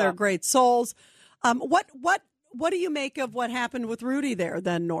patriots. Yeah. They're great souls. What do you make of what happened with Rudy there,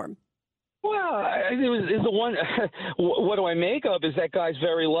 then, Norm? Well, it was the one. What do I make of is that guy's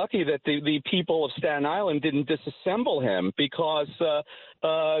very lucky that the people of Staten Island didn't disassemble him, because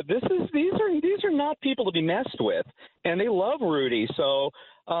these are not people to be messed with, and they love Rudy, so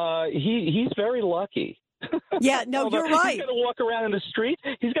he's very lucky. Yeah, no, you're right. He's got to walk around in the streets.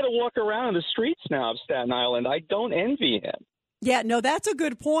 He's got to walk around in the streets now of Staten Island. I don't envy him. Yeah, no, that's a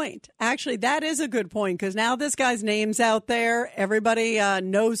good point. Actually, that is a good point, because now this guy's name's out there. Everybody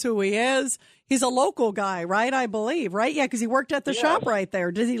knows who he is. He's a local guy, right? I believe, right? Yeah, because he worked at the shop right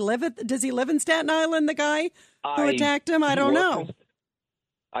there. Does he live in Staten Island, the guy who attacked him? I don't know.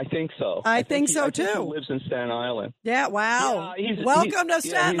 I think so. I think so, too. He lives in Staten Island. Yeah, wow. Yeah, welcome to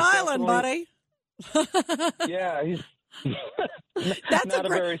Staten Island, buddy. Yeah, he's... That's not a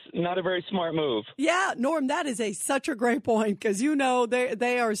very smart move. Yeah, Norm, that is such a great point, because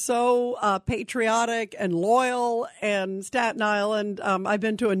they are so patriotic and loyal, and Staten Island. I've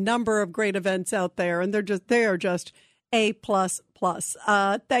been to a number of great events out there, and they are just A++.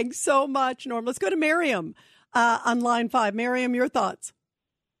 Thanks so much, Norm. Let's go to Miriam on line 5. Miriam, your thoughts.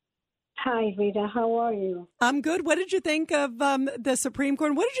 Hi, Rita. How are you? I'm good. What did you think of the Supreme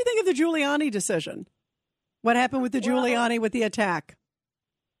Court? What did you think of the Giuliani decision? What happened with the Giuliani with the attack?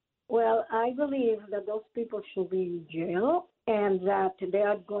 Well, I believe that those people should be in jail, and that they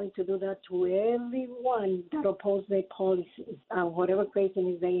are going to do that to everyone that opposes their policies, whatever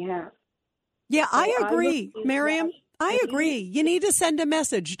craziness they have. Yeah, so I agree, Miriam. I agree. You need to send a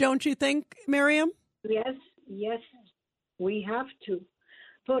message, don't you think, Miriam? Yes, we have to.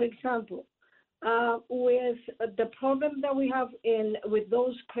 For example, with the problem that we have with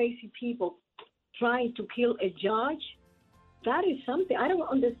those crazy people trying to kill a judge, that is something. I don't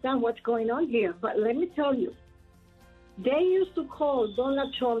understand what's going on here, but let me tell you, they used to call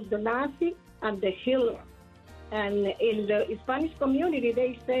Donald Trump the Nazi and the Hitler, and in the Spanish community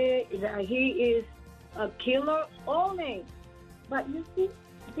they say that he is a killer only. But you see,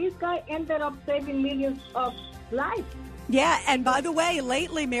 this guy ended up saving millions of lives. Yeah, and by the way,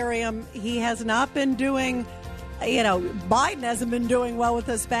 lately, Miriam, he has not been doing... Biden hasn't been doing well with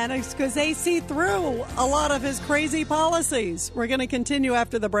Hispanics because they see through a lot of his crazy policies. We're going to continue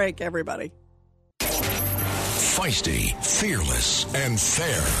after the break, everybody. Feisty, fearless, and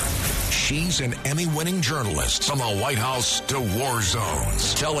fair. She's an Emmy-winning journalist, from the White House to war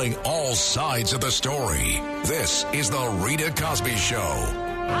zones, telling all sides of the story. This is the Rita Cosby Show.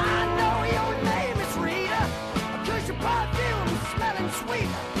 I know your name is Rita, 'cause your perfume is smelling sweet.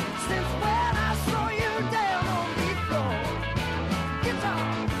 Since when I saw you down on the floor.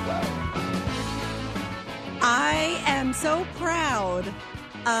 Guitar. I am so proud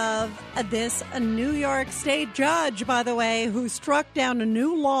of this New York State judge, by the way, who struck down a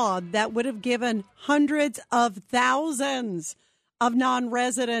new law that would have given hundreds of thousands of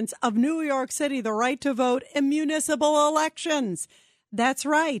non-residents of New York City the right to vote in municipal elections. That's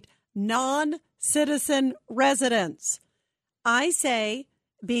right, non-citizen residents. I say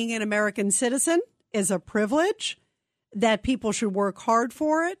being an American citizen is a privilege, that people should work hard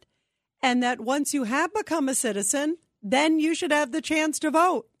for it, and that once you have become a citizen, then you should have the chance to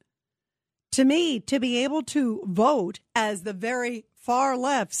vote. To me, to be able to vote as the very far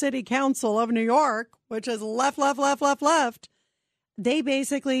left City Council of New York, which is left, they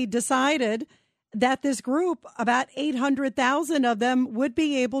basically decided that this group, about 800,000 of them, would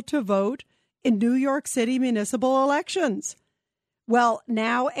be able to vote in New York City municipal elections. Well,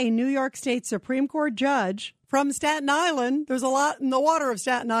 now a New York State Supreme Court judge from Staten Island, there's a lot in the water of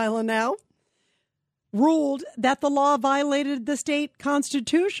Staten Island now, ruled that the law violated the state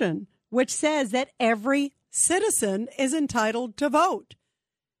constitution, which says that every citizen is entitled to vote.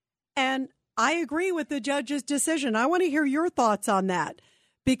 And I agree with the judge's decision. I want to hear your thoughts on that,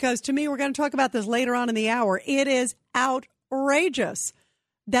 because to me, we're going to talk about this later on in the hour. It is outrageous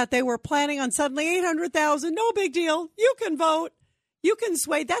that they were planning on suddenly 800,000. No big deal. You can vote. You can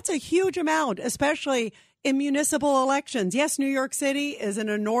sway. That's a huge amount, especially in municipal elections. Yes, New York City is an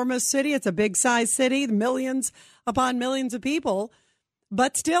enormous city. It's a big size city, millions upon millions of people.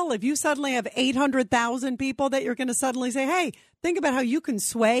 But still, if you suddenly have 800,000 people that you're going to suddenly say, hey, think about how you can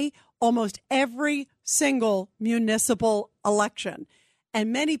sway almost every single municipal election.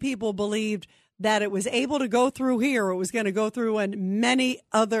 And many people believed that it was able to go through here. It was going to go through in many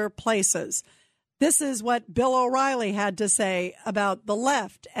other places. This is what Bill O'Reilly had to say about the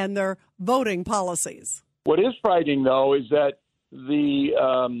left and their voting policies. What is frightening, though, is that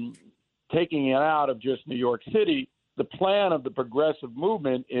the taking it out of just New York City, the plan of the progressive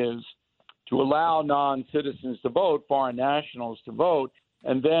movement is to allow non-citizens to vote, foreign nationals to vote,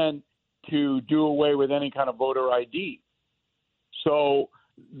 and then to do away with any kind of voter ID. So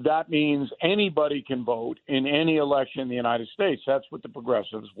that means anybody can vote in any election in the United States. That's what the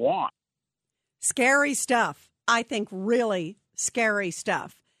progressives want. Scary stuff. I think really scary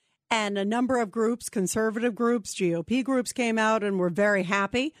stuff. And a number of groups, conservative groups, GOP groups came out and were very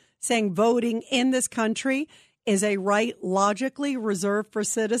happy, saying voting in this country is a right logically reserved for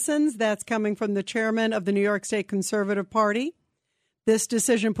citizens. That's coming from the chairman of the New York State Conservative Party. This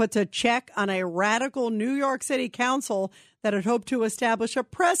decision puts a check on a radical New York City council that had hoped to establish a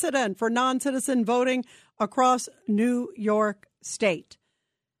precedent for non-citizen voting across New York State.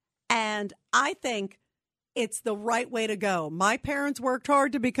 And I think it's the right way to go. My parents worked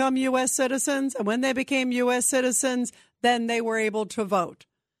hard to become U.S. citizens, and when they became U.S. citizens, then they were able to vote.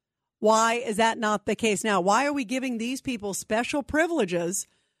 Why is that not the case now? Why are we giving these people special privileges?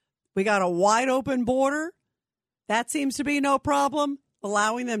 We got a wide open border. That seems to be no problem.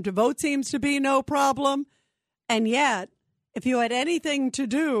 Allowing them to vote seems to be no problem. And yet, if you had anything to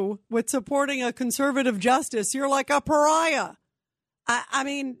do with supporting a conservative justice, you're like a pariah. I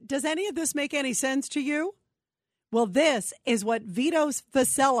mean, does any of this make any sense to you? Well, this is what Vito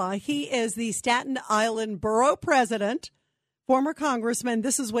Fossella, he is the Staten Island Borough President, former congressman.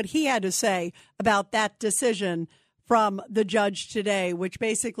 This is what he had to say about that decision from the judge today, which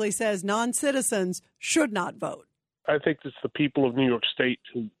basically says non-citizens should not vote. I think it's the people of New York State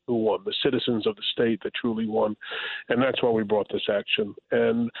who won, the citizens of the state that truly won, and that's why we brought this action.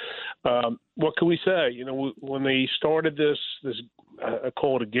 And what can we say? You know, when they started this I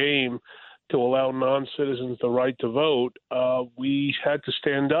call it a game to allow non-citizens the right to vote, we had to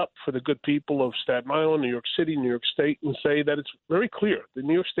stand up for the good people of Staten Island, New York City, New York State, and say that it's very clear. The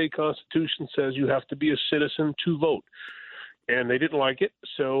New York State Constitution says you have to be a citizen to vote. And they didn't like it,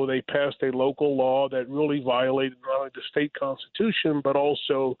 so they passed a local law that really violated not only the state constitution, but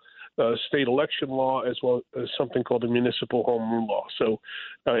also state election law, as well as something called the municipal home rule law. So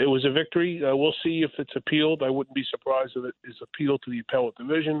it was a victory. We'll see if it's appealed. I wouldn't be surprised if it is appealed to the appellate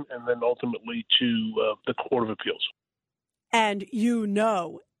division and then ultimately to the Court of Appeals. And you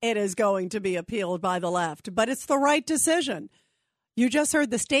know it is going to be appealed by the left, but it's the right decision. You just heard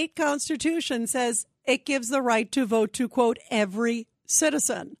the state constitution says it gives the right to vote to, quote, every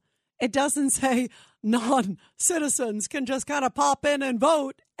citizen. It doesn't say non-citizens can just kind of pop in and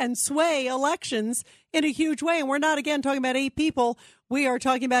vote and sway elections in a huge way. And we're not, again, talking about 8 people. We are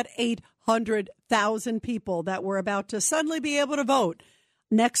talking about 800,000 people that were about to suddenly be able to vote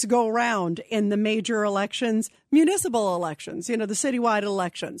next go round in the major elections, municipal elections, you know, the citywide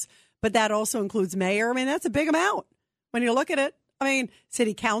elections. But that also includes mayor. I mean, that's a big amount when you look at it. I mean,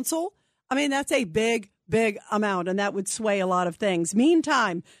 city council. I mean, that's a big, big amount, and that would sway a lot of things.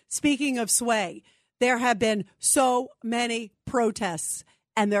 Meantime, speaking of sway, there have been so many protests,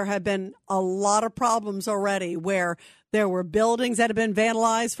 and there have been a lot of problems already where there were buildings that have been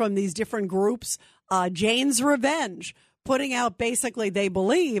vandalized from these different groups. Jane's Revenge, putting out basically, they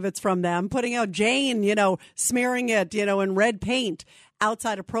believe it's from them, putting out Jane, you know, smearing it, you know, in red paint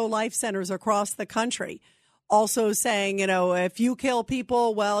outside of pro-life centers across the country. Also saying, you know, if you kill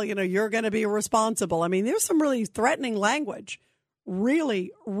people, well, you know, you're going to be responsible. I mean, there's some really threatening language,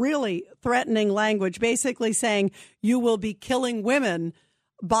 really, really threatening language, basically saying you will be killing women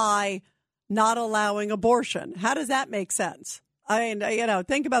by not allowing abortion. How does that make sense? I mean,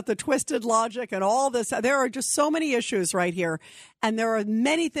 think about the twisted logic and all this. There are just so many issues right here, and there are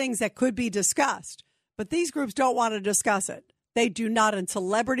many things that could be discussed, but these groups don't want to discuss it. They do not, and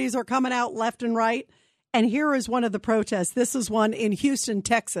celebrities are coming out left and right. And here is one of the protests. This is one in Houston,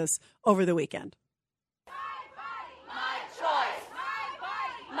 Texas, over the weekend. My choice.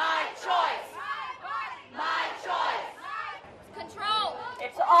 My choice. My choice. Control.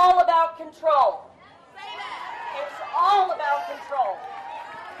 It's all about control. It's all about control.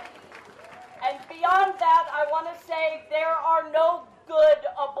 And beyond that, I want to say there are no good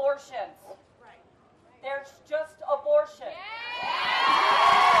abortions. There's just abortion.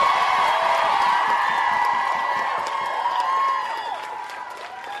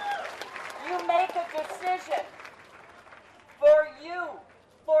 You make a decision for you,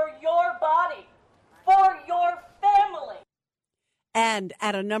 for your body, for your family. And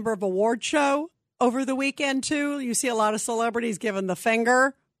at a number of award show over the weekend, too, you see a lot of celebrities giving the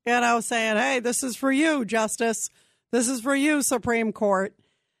finger, saying, hey, this is for you, Justice. This is for you, Supreme Court.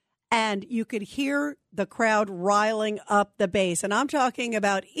 And you could hear the crowd riling up the base. And I'm talking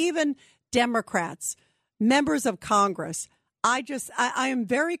about even Democrats, members of Congress. I am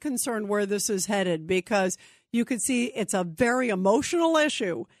very concerned where this is headed, because you could see it's a very emotional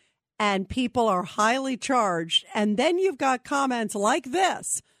issue and people are highly charged. And then you've got comments like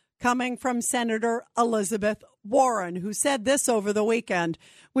this coming from Senator Elizabeth Warren, who said this over the weekend,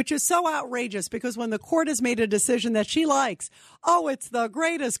 which is so outrageous, because when the court has made a decision that she likes, oh, it's the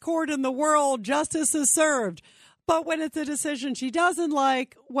greatest court in the world, justice is served. But when it's a decision she doesn't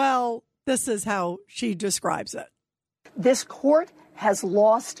like, well, this is how she describes it. This court has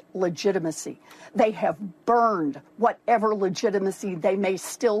lost legitimacy. They have burned whatever legitimacy they may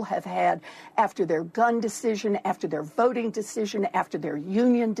still have had after their gun decision, after their voting decision, after their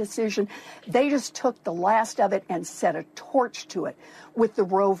union decision. They just took the last of it and set a torch to it with the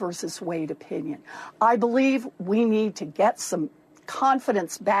Roe versus Wade opinion. I believe we need to get some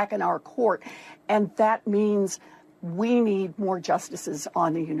confidence back in our court, and that means we need more justices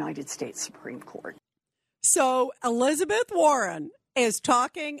on the United States Supreme Court. So Elizabeth Warren is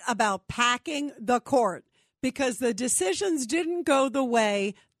talking about packing the court because the decisions didn't go the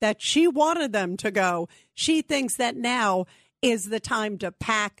way that she wanted them to go. She thinks that now is the time to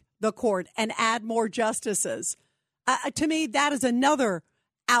pack the court and add more justices. To me, that is another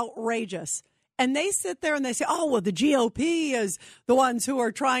outrageous. And they sit there and they say, oh, well, the GOP is the ones who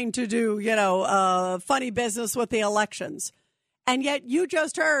are trying to do, funny business with the elections. And yet you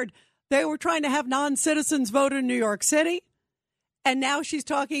just heard they were trying to have non-citizens vote in New York City. And now she's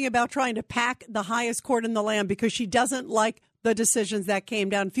talking about trying to pack the highest court in the land because she doesn't like the decisions that came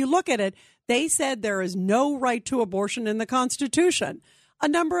down. If you look at it, they said there is no right to abortion in the Constitution. A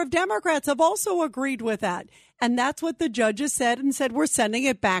number of Democrats have also agreed with that. And that's what the judges said, and said we're sending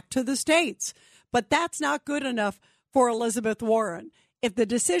it back to the states. But that's not good enough for Elizabeth Warren. If the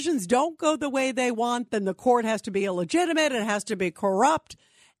decisions don't go the way they want, then the court has to be illegitimate. It has to be corrupt.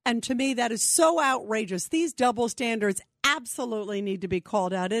 And to me, that is so outrageous. These double standards absolutely need to be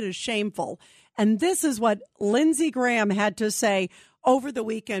called out. It is shameful. And this is what Lindsey Graham had to say over the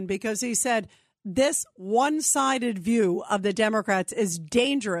weekend, because he said this one-sided view of the Democrats is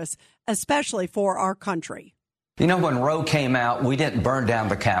dangerous, especially for our country. You know, when Roe came out, we didn't burn down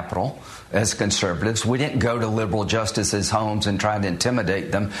the Capitol as conservatives. We didn't go to liberal justices' homes and try to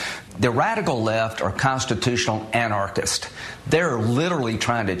intimidate them. The radical left are constitutional anarchists. They're literally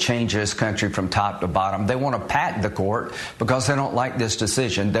trying to change this country from top to bottom. They want to pack the court because they don't like this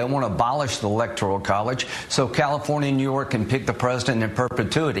decision. They want to abolish the Electoral College so California and New York can pick the president in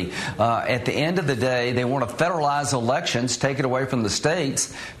perpetuity. At the end of the day, they want to federalize elections, take it away from the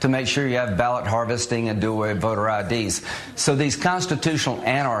states to make sure you have ballot harvesting and do away with voter IDs. So these constitutional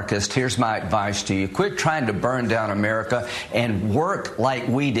anarchists, here's my advice to you. Quit trying to burn down America and work like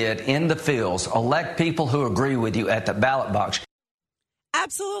we did in the fields. Elect people who agree with you at the ballot box.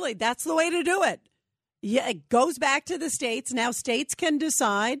 Absolutely. That's the way to do it. Yeah, it goes back to the states. Now states can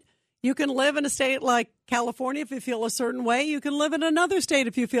decide. You can live in a state like California if you feel a certain way. You can live in another state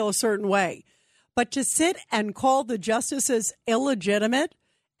if you feel a certain way. But to sit and call the justices illegitimate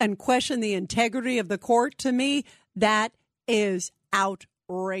and question the integrity of the court, to me, that is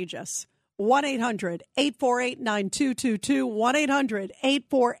outrageous. 1-800-848-9222,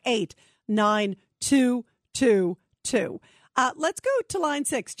 1-800-848-9222. Let's go to line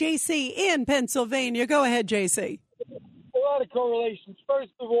 6, JC in Pennsylvania. Go ahead, JC. A lot of correlations.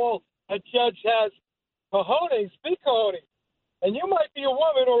 First of all, a judge has cojones, big cojones. And you might be a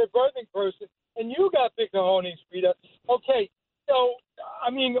woman or a birthing person, and you got big cojones, Rita. Okay, so,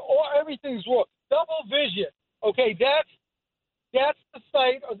 I mean, everything's wrong. Double vision. Okay, that's That's the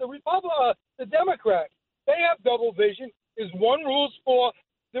site of the Democrats. They have double vision. Is one rules for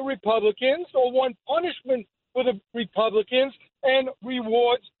the Republicans or one punishment for the Republicans and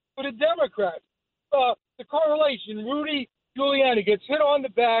rewards for the Democrats. The correlation, Rudy Giuliani gets hit on the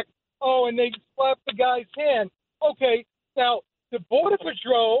back, and they slap the guy's hand. Okay, now the Border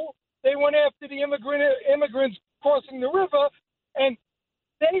Patrol, they went after the immigrants crossing the river, and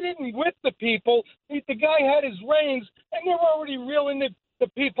they didn't whip the people. The guy had his reins, and they're already reeling the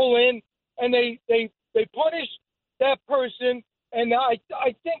people in, and they punished that person. And I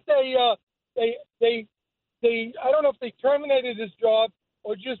think they I don't know if they terminated his job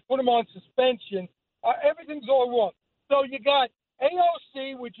or just put him on suspension. Everything's all wrong. So you got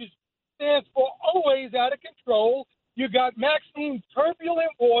AOC, which stands for always out of control. You got Maxine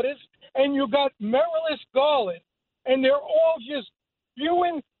Turbulent Waters, and you got Marylis Garland, and they're all just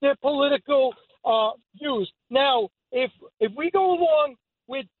viewing their political views. Now, if we go along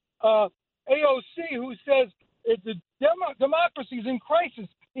with AOC, who says the democracy is in crisis,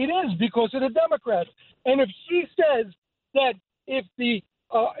 it is because of the Democrats. And if she says that if a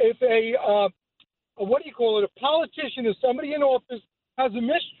politician or somebody in office has a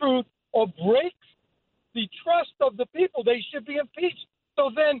mistruth or breaks the trust of the people, they should be impeached. So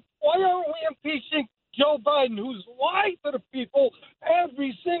then why aren't we impeaching Joe Biden, who's lied to the people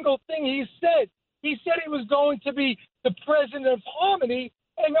every single thing he said? He said he was going to be the president of harmony,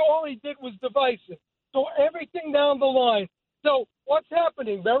 and all he did was divisive. So everything down the line. So what's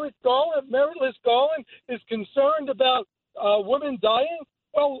happening? Marylis Garland is concerned about women dying.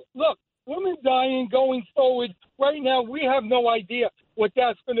 Well, look, women dying going forward right now, we have no idea what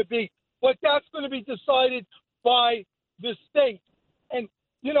that's going to be. But that's going to be decided by the state. And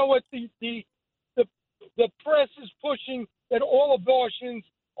you know what? The press is pushing that all abortions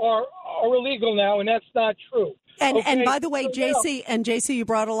are illegal now, and that's not true. And by the way, JC, you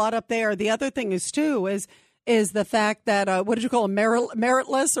brought a lot up there. The other thing is too is the fact that what did you call him,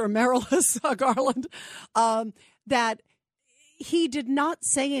 Marylis Garland, that he did not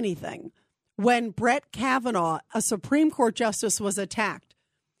say anything when Brett Kavanaugh, a Supreme Court justice, was attacked.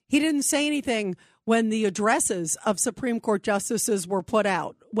 He didn't say anything when the addresses of Supreme Court justices were put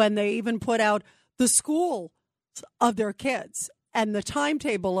out, when they even put out the school of their kids and the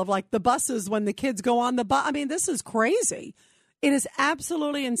timetable of like the buses when the kids go on the bus. I mean, this is crazy. It is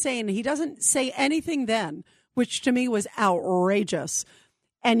absolutely insane. He doesn't say anything then, which to me was outrageous.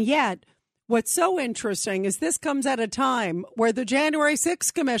 And yet, what's so interesting is this comes at a time where the January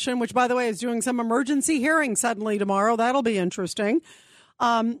 6th Commission, which, by the way, is doing some emergency hearings suddenly tomorrow. That'll be interesting.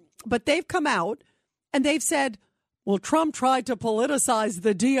 But they've come out and they've said, well, Trump tried to politicize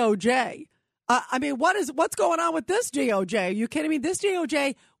the DOJ. I mean, what's going on with this DOJ? Are you kidding me? This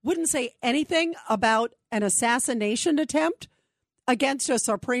DOJ wouldn't say anything about an assassination attempt against a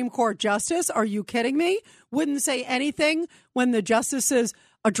Supreme Court justice. Are you kidding me? Wouldn't say anything when the justices'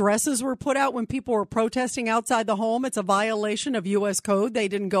 addresses were put out when people were protesting outside the home. It's a violation of U.S. code. They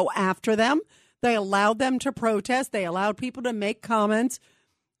didn't go after them. They allowed them to protest. They allowed people to make comments.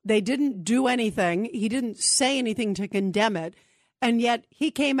 They didn't do anything. He didn't say anything to condemn it. And yet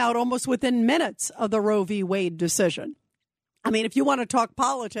he came out almost within minutes of the Roe v. Wade decision. I mean, if you want to talk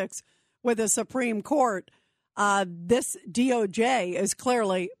politics with the Supreme Court, this DOJ is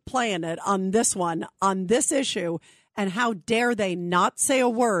clearly playing it on this one, on this issue. And how dare they not say a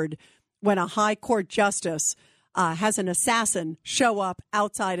word when a high court justice has an assassin show up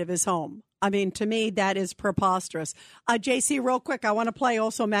outside of his home? I mean, to me, that is preposterous. JC, real quick, I want to play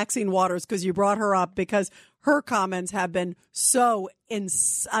also Maxine Waters because you brought her up because her comments have been so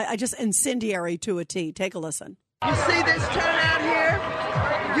just incendiary to a T. Take a listen. You see this turnout here?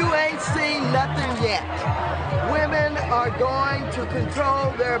 You ain't seen nothing yet. Women are going to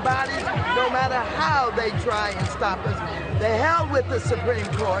control their bodies no matter how they try and stop us. The hell with the Supreme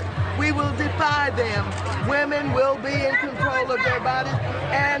Court. We will defy them. Women will be in control of their bodies.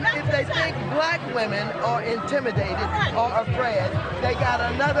 And if they think black women are intimidated or afraid, they got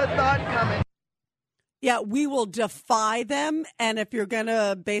another thought coming. Yeah, we will defy them. And if you're going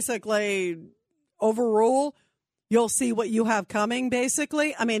to basically overrule, you'll see what you have coming,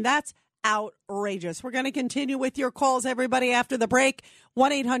 basically. I mean, that's outrageous. We're going to continue with your calls, everybody, after the break.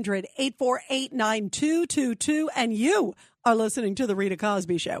 1-800-848-9222. And you are listening to The Rita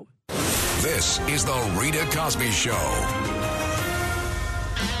Cosby Show. This is The Rita Cosby Show.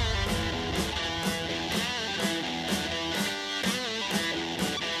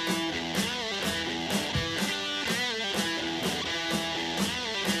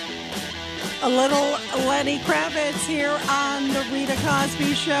 little Lenny Kravitz here on the Rita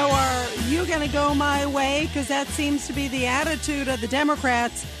Cosby Show. Are you going to go my way? Because that seems to be the attitude of the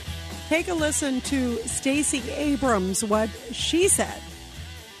Democrats. Take a listen to Stacey Abrams, what she said.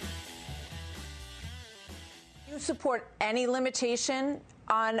 Do you support any limitation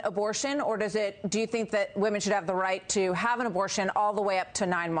on abortion, or do you think that women should have the right to have an abortion all the way up to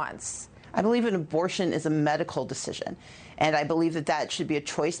 9 months? I believe an abortion is a medical decision, and I believe that should be a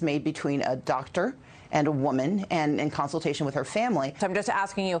choice made between a doctor and a woman and in consultation with her family. So I'm just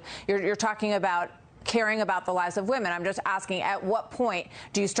asking you, you're talking about caring about the lives of women. I'm just asking, at what point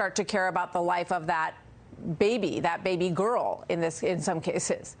do you start to care about the life of that baby girl in some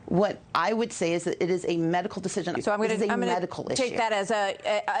cases? What I would say is that it is a medical decision. So I'm going to take that as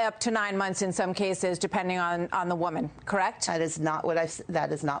up to 9 months in some cases, depending on the woman. Correct? That is not what I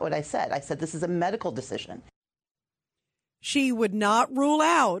said. I said this is a medical decision. She would not rule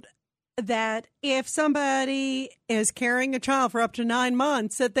out that if somebody is carrying a child for up to 9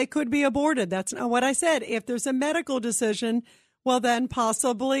 months, that they could be aborted. That's not what I said. If there's a medical decision, well, then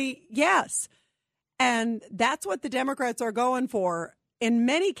possibly yes. And that's what the Democrats are going for in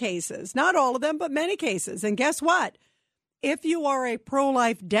many cases. Not all of them, but many cases. And guess what? If you are a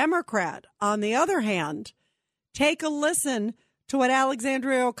pro-life Democrat, on the other hand, take a listen to what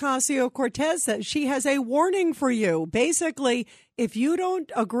Alexandria Ocasio-Cortez says. She has a warning for you. Basically, if you don't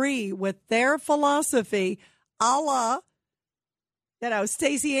agree with their philosophy, a la,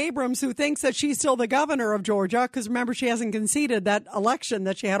 Stacey Abrams, who thinks that she's still the governor of Georgia, because remember, she hasn't conceded that election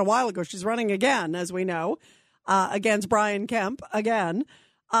that she had a while ago. She's running again, as we know, against Brian Kemp again.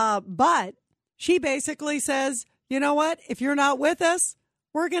 But she basically says, you know what? If you're not with us,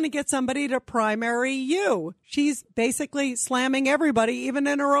 we're going to get somebody to primary you. She's basically slamming everybody, even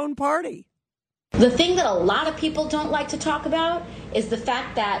in her own party. The thing that a lot of people don't like to talk about is the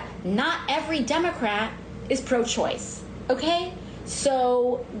fact that not every Democrat is pro-choice, okay?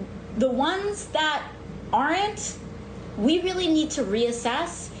 So the ones that aren't, we really need to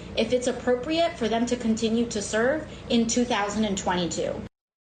reassess if it's appropriate for them to continue to serve in 2022.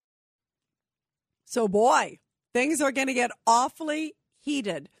 So, boy, things are going to get awfully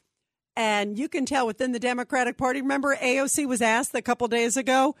heated. And you can tell within the Democratic Party. Remember, AOC was asked a couple days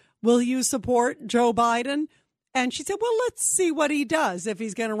ago, will you support Joe Biden? And she said, well, let's see what he does, if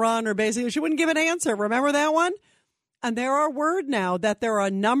he's going to run, or basically she wouldn't give an answer. Remember that one? And there are word now that there are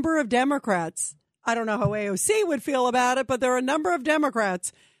a number of Democrats. I don't know how AOC would feel about it, but there are a number of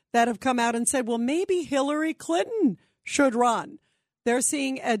Democrats that have come out and said, well, maybe Hillary Clinton should run. They're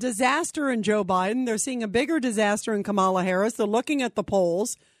seeing a disaster in Joe Biden. They're seeing a bigger disaster in Kamala Harris. They're looking at the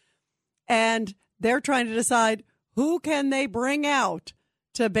polls, and they're trying to decide who can they bring out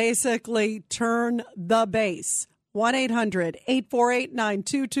to basically turn the base.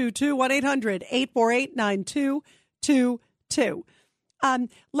 1-800-848-9222, 1-800-848-9222.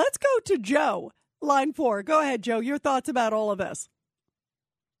 Let's go to Joe, line 4. Go ahead, Joe. Your thoughts about all of this.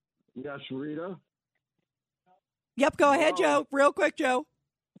 Yes, Rita. Yep, go ahead, Joe. Real quick, Joe.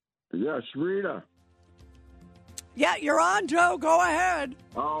 Yes, Rita. Yeah, you're on, Joe. Go ahead.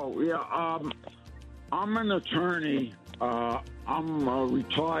 Oh, yeah. I'm an attorney. I'm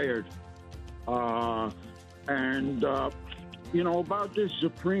retired. And about this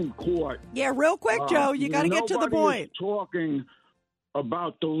Supreme Court. Yeah, real quick, Joe. You got to get to the point. Is talking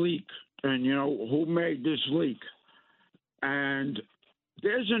about the leak and, who made this leak. And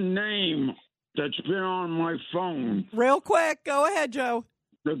there's a name that's been on my phone. Real quick. Go ahead, Joe.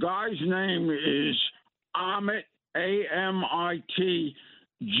 The guy's name is Amit, A-M-I-T,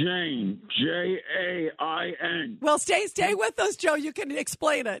 Jain, J-A-I-N. Well, stay with us, Joe. You can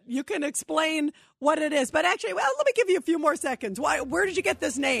explain it. You can explain what it is. But actually, let me give you a few more seconds. Where did you get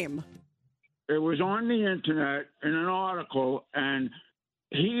this name? It was on the internet in an article, and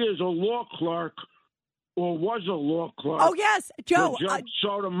he is a law clerk. Or was a law clerk. Oh, yes, Joe. Judge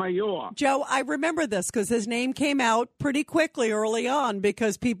Sotomayor. Joe, I remember this because his name came out pretty quickly early on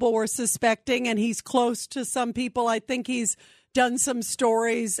because people were suspecting, and he's close to some people. I think he's done some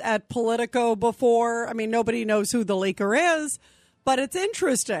stories at Politico before. I mean, nobody knows who the leaker is, but it's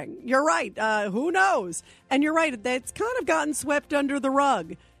interesting. You're right. Who knows? And you're right. It's kind of gotten swept under the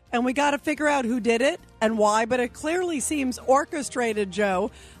rug. And we got to figure out who did it and why. But it clearly seems orchestrated,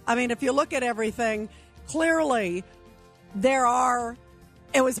 Joe. I mean, if you look at everything, clearly,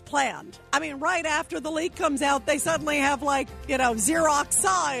 it was planned. I mean, right after the leak comes out, they suddenly have Xerox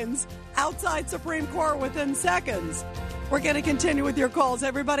signs outside Supreme Court within seconds. We're going to continue with your calls,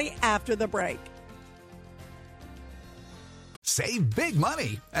 everybody, after the break. Save big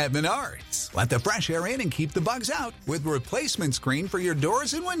money at Menards. Let the fresh air in and keep the bugs out with replacement screen for your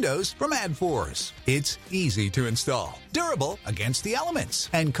doors and windows from AdForce. It's easy to install, durable against the elements,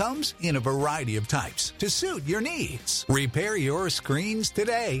 and comes in a variety of types to suit your needs. Repair your screens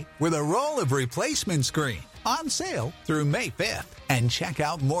today with a roll of replacement screen. On sale through May 5th. And check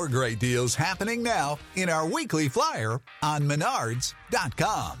out more great deals happening now in our weekly flyer on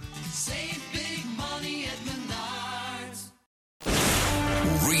Menards.com. Save big money at Menards.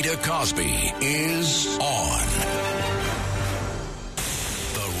 Rita Cosby is on.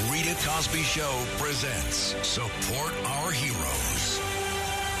 The Rita Cosby Show presents Support Our Heroes.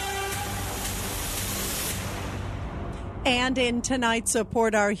 And in tonight's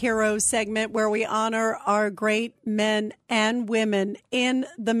Support Our Heroes segment, where we honor our great men and women in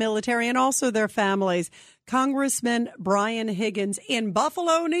the military and also their families, Congressman Brian Higgins in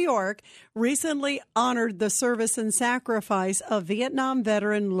Buffalo, New York, recently honored the service and sacrifice of Vietnam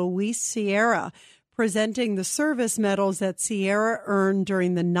veteran Luis Sierra, presenting the service medals that Sierra earned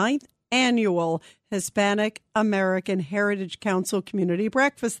during the 9th annual Hispanic American Heritage Council community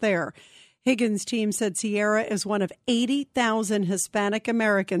breakfast there. Higgins' team said Sierra is one of 80,000 Hispanic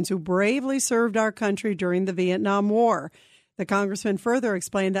Americans who bravely served our country during the Vietnam War. The congressman further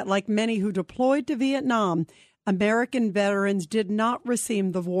explained that, like many who deployed to Vietnam, American veterans did not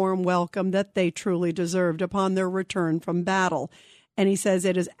receive the warm welcome that they truly deserved upon their return from battle. And he says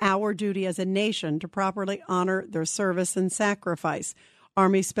it is our duty as a nation to properly honor their service and sacrifice.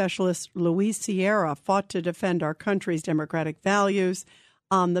 Army Specialist Luis Sierra fought to defend our country's democratic values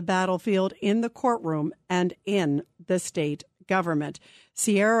on the battlefield, in the courtroom, and in the state government.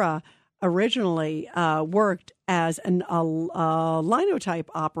 Sierra originally worked as a linotype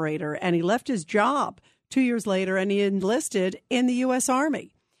operator, and he left his job 2 years later, and he enlisted in the U.S.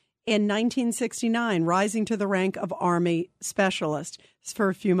 Army in 1969, rising to the rank of Army Specialist. His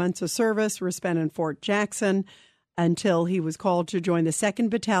first few months of service were spent in Fort Jackson until he was called to join the 2nd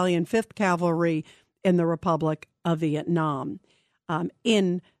Battalion, 5th Cavalry in the Republic of Vietnam.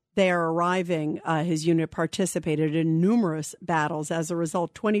 In their arriving, his unit participated in numerous battles. As a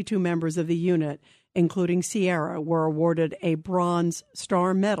result, 22 members of the unit, including Sierra, were awarded a Bronze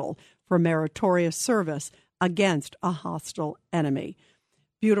Star Medal for meritorious service against a hostile enemy.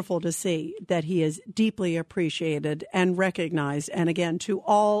 Beautiful to see that he is deeply appreciated and recognized. And again, to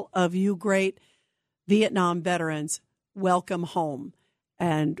all of you great Vietnam veterans, welcome home.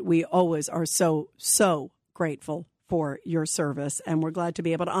 And we always are so grateful for your service, and we're glad to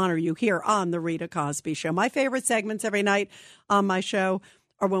be able to honor you here on the Rita Cosby Show. My favorite segments every night on my show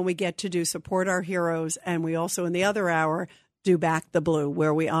are when we get to do Support Our Heroes, and we also, in the other hour, do Back the Blue,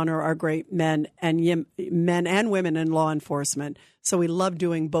 where we honor our great men and women in law enforcement. So we love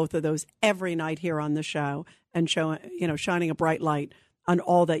doing both of those every night here on the show and shining a bright light on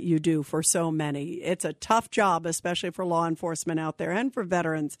all that you do for so many. It's a tough job, especially for law enforcement out there and for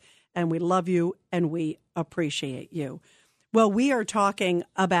veterans. And we love you and we appreciate you. Well, we are talking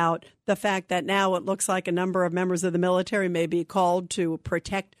about the fact that now it looks like a number of members of the military may be called to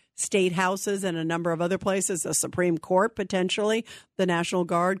protect state houses and a number of other places. The Supreme Court, potentially. The National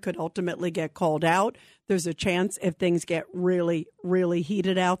Guard could ultimately get called out. There's a chance if things get really, really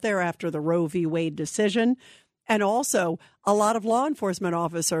heated out there after the Roe v. Wade decision. And also, a lot of law enforcement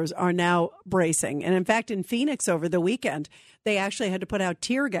officers are now bracing. And in fact, in Phoenix over the weekend, they actually had to put out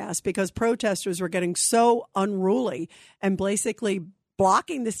tear gas because protesters were getting so unruly and basically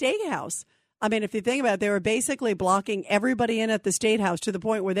blocking the State House. I mean, if you think about it, they were basically blocking everybody in at the State House to the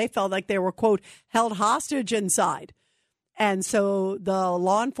point where they felt like they were, quote, held hostage inside. And so the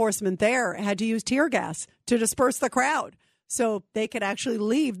law enforcement there had to use tear gas to disperse the crowd so they could actually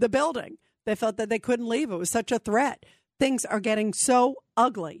leave the building. They felt that they couldn't leave. It was such a threat. Things are getting so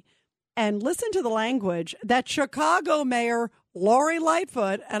ugly. And listen to the language that Chicago Mayor Lori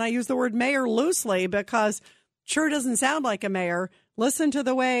Lightfoot, and I use the word mayor loosely because sure doesn't sound like a mayor. Listen to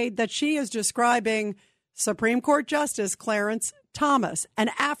the way that she is describing Supreme Court Justice Clarence Thomas, an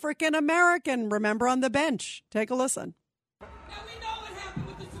African-American, remember, on the bench. Take a listen. Now we know what happened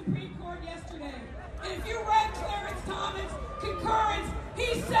with the Supreme Court yesterday. And if you read Clarence Thomas' concurrence,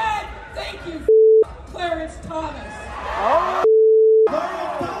 he said, thank you, Clarence Thomas. Oh,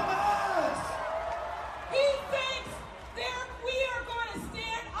 Clarence Thomas! He thinks we are going to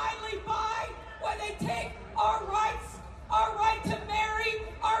stand idly by when they take our rights, our right to marry,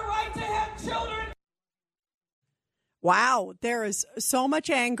 our right to have children. Wow, there is so much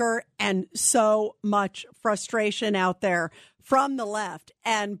anger and so much frustration out there from the left.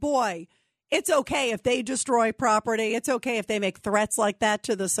 And boy, it's okay if they destroy property. It's okay if they make threats like that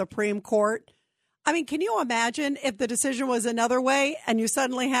to the Supreme Court. I mean, can you imagine if the decision was another way and you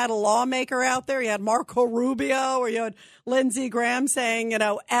suddenly had a lawmaker out there? You had Marco Rubio or you had Lindsey Graham saying,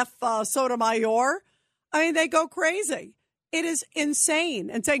 F Sotomayor. I mean, they go crazy. It is insane.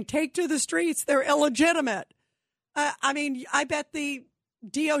 And saying, take to the streets, they're illegitimate. I mean, I bet the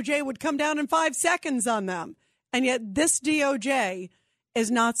DOJ would come down in 5 seconds on them. And yet this DOJ is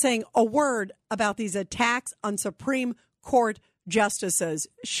not saying a word about these attacks on Supreme Court justices.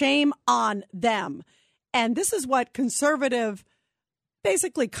 Shame on them. And this is what conservative,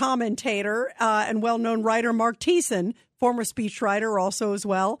 basically commentator and well-known writer Mark Thiessen, former speechwriter also as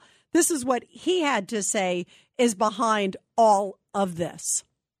well, this is what he had to say is behind all of this.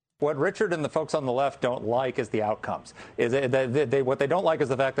 What Richard and the folks on the left don't like is the outcomes. What they don't like is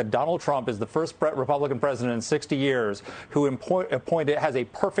the fact that Donald Trump is the first Republican president in 60 years who has a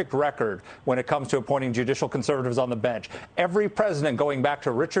perfect record when it comes to appointing judicial conservatives on the bench. Every president, going back to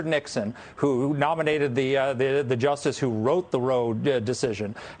Richard Nixon, who nominated the justice who wrote the Roe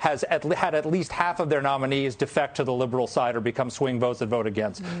decision, has had at least half of their nominees defect to the liberal side or become swing votes that vote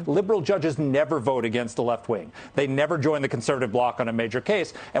against. Liberal judges never vote against the left wing. They never join the conservative bloc on a major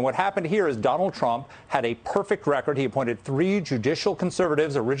case. And what happened here is Donald Trump had a perfect record. He appointed 3 judicial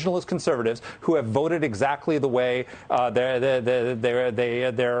conservatives, originalist conservatives, who have voted exactly the way their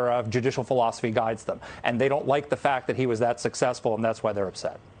judicial philosophy guides them. And they don't like the fact that he was that successful, and that's why they're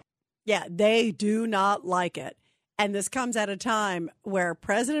upset. Yeah, they do not like it. And this comes at a time where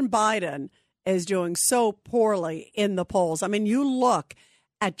President Biden is doing so poorly in the polls. I mean, you look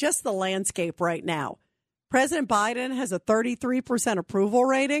at just the landscape right now. President Biden has a 33% approval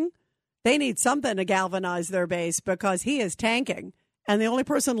rating. They need something to galvanize their base because he is tanking. And the only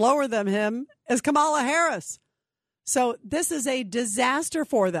person lower than him is Kamala Harris. So this is a disaster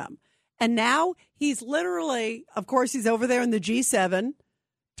for them. And now he's literally, of course, he's over there in the G7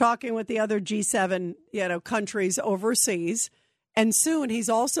 talking with the other G7, countries overseas. And soon he's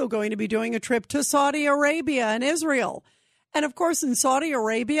also going to be doing a trip to Saudi Arabia and Israel. And of course, in Saudi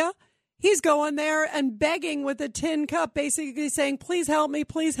Arabia, he's going there and begging with a tin cup, basically saying, please help me,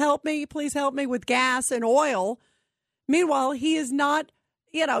 please help me, please help me with gas and oil. Meanwhile, he is not,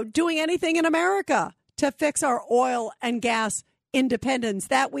 doing anything in America to fix our oil and gas independence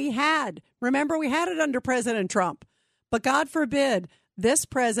that we had. Remember, we had it under President Trump. But God forbid this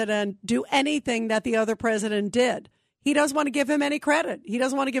president do anything that the other president did. He doesn't want to give him any credit. He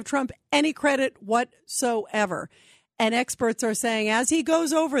doesn't want to give Trump any credit whatsoever. And experts are saying as he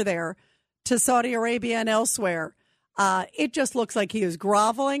goes over there to Saudi Arabia and elsewhere, it just looks like he is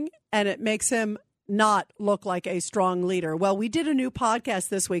groveling, and it makes him not look like a strong leader. Well, we did a new podcast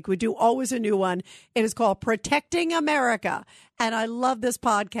this week. We do always a new one. It is called Protecting America, and I love this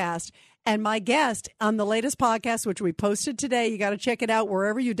podcast. And my guest on the latest podcast, which we posted today, you got to check it out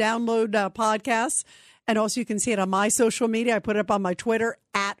wherever you download podcasts, and also you can see it on my social media. I put it up on my Twitter,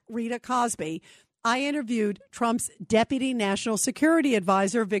 @Rita Cosby. I interviewed Trump's Deputy National Security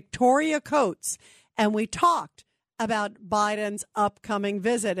Advisor, Victoria Coates, and we talked about Biden's upcoming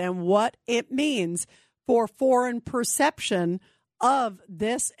visit and what it means for foreign perception of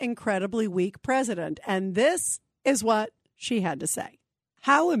this incredibly weak president. And this is what she had to say.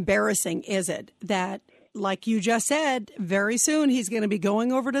 How embarrassing is it that, like you just said, very soon he's going to be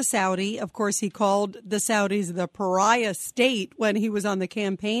going over to Saudi. Of course, he called the Saudis the pariah state when he was on the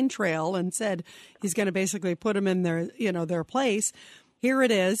campaign trail and said he's going to basically put them in their place. Here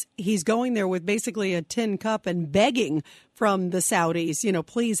it is. He's going there with basically a tin cup and begging from the Saudis,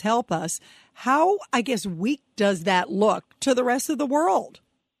 please help us. How, weak does that look to the rest of the world?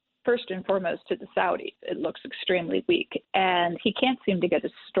 First and foremost, to the Saudis, it looks extremely weak, and he can't seem to get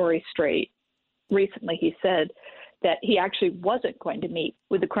his story straight. Recently, he said that he actually wasn't going to meet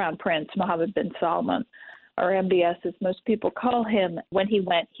with the Crown Prince, Mohammed bin Salman, or MBS, as most people call him. When he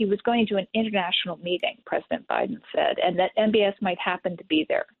went, he was going to an international meeting, President Biden said, and that MBS might happen to be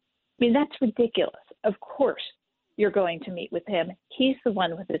there. I mean, that's ridiculous. Of course you're going to meet with him. He's the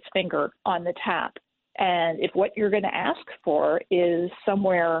one with his finger on the tap. And if what you're going to ask for is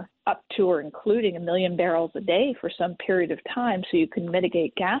somewhere up to or including 1 million barrels a day for some period of time so you can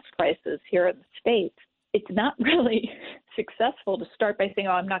mitigate gas prices here in the States, it's not really successful to start by saying,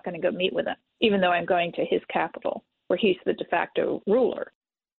 I'm not going to go meet with him, even though I'm going to his capital, where he's the de facto ruler.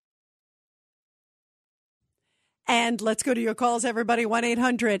 And let's go to your calls, everybody.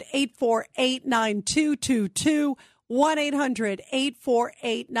 1-800-848-9222.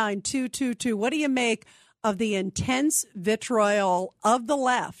 1-800-848-9222. What do you make of the intense vitriol of the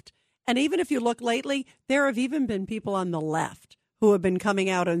left? And even if you look lately, there have even been people on the left who have been coming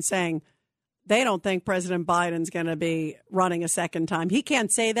out and saying, they don't think President Biden's going to be running a second time. He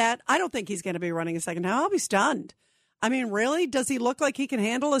can't say that. I don't think he's going to be running a second time. I'll be stunned. I mean, really? Does he look like he can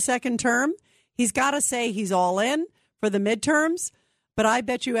handle a second term? He's got to say he's all in for the midterms. But I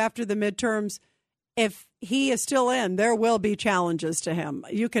bet you after the midterms, if he is still in, there will be challenges to him.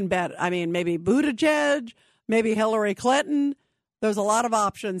 You can bet. I mean, maybe Buttigieg, maybe Hillary Clinton. There's a lot of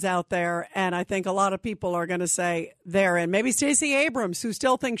options out there, and I think a lot of people are going to say they're in. Maybe Stacey Abrams, who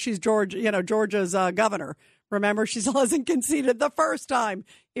still thinks she's Georgia's governor. Remember, she still hasn't conceded the first time,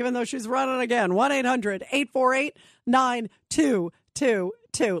 even though she's running again.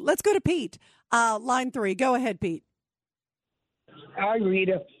 1-800-848-9222. Let's go to Pete. Line 3. Go ahead, Pete. Hi,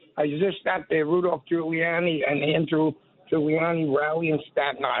 Rita. I was just at the Rudolph Giuliani and Andrew Giuliani rally in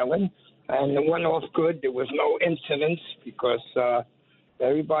Staten Island, and it went off good. There was no incidents because that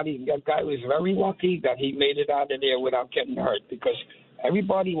guy was very lucky that he made it out of there without getting hurt, because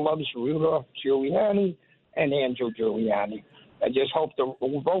everybody loves Rudolph Giuliani and Andrew Giuliani. I just hope the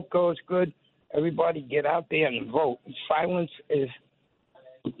vote goes good. Everybody get out there and vote. Silence is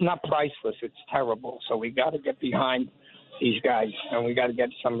not priceless. It's terrible. So we got to get behind these guys, and we got to get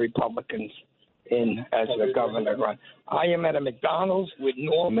some Republicans in as the governor run. I am at a McDonald's with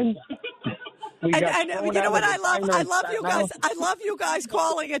Norman. And you know what I love you guys. I love you guys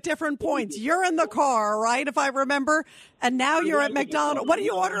calling at different points. You're in the car, right? If I remember, and now you're at McDonald's. What are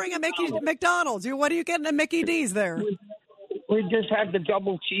you ordering at McDonald's? What are you getting at Mickey D's there? We just had the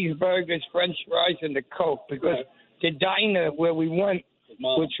double cheeseburgers, French fries, and the Coke, because the diner where we went,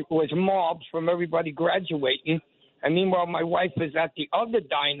 which was mobs from everybody graduating. And meanwhile, my wife is at the other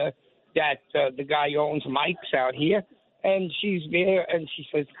diner that the guy owns, Mike's out here, and she's there, and she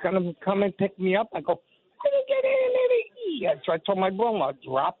says, come and pick me up. I go, I didn't get in there. So I told my brother, I'll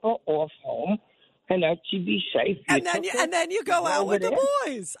drop her off home, and that she'd be safe. And then you go out with the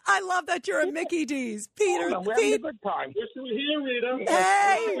boys. I love that you're at Mickey D's. Peter, we're having a good time. We're here, Rita.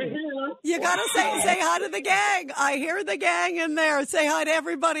 Hey, you got to say hi to the gang. I hear the gang in there. Say hi to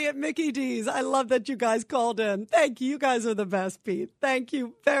everybody at Mickey D's. I love that you guys called in. Thank you. You guys are the best, Pete. Thank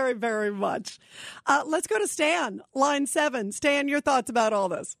you very, very much. Let's go to Stan, line 7. Stan, your thoughts about all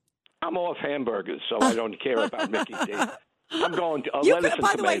this? I'm off hamburgers, so I don't care about Mickey D's. I'm going to lettuce and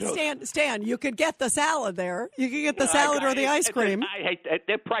by the way, tomatoes. Stan, you could get the salad there. You could get the salad or the ice cream. I hate that.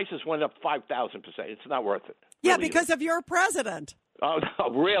 Their prices went up 5,000%. It's not worth it. Yeah, really because of your president. Oh, no,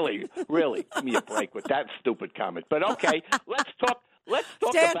 really? Give me a break with that stupid comment. But okay, let's talk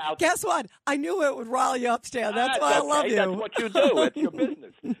Stan, about. Guess what? I knew it would rile you up, Stan. That's why I love you. That's what you do. It's your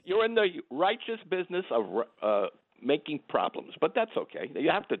business. You're in the righteous business of making problems, but that's okay.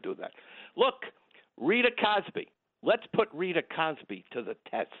 You have to do that. Look, Rita Cosby. Let's put Rita Cosby to the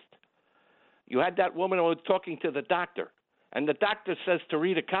test. You had that woman who was talking to the doctor, and the doctor says to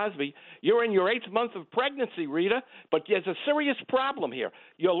Rita Cosby, you're in your 8th month of pregnancy, Rita, but there's a serious problem here.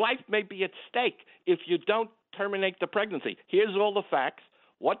 Your life may be at stake if you don't terminate the pregnancy. Here's all the facts.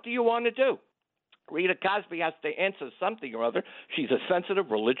 What do you want to do? Rita Cosby has to answer something or other. She's a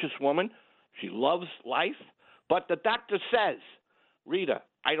sensitive, religious woman. She loves life. But the doctor says, Rita,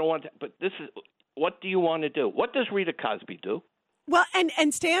 I don't want to, but this is... What do you want to do? What does Rita Cosby do? Well,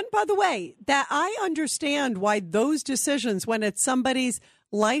 and Stan, by the way, that I understand why those decisions, when it's somebody's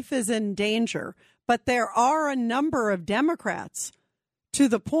life is in danger, but there are a number of Democrats to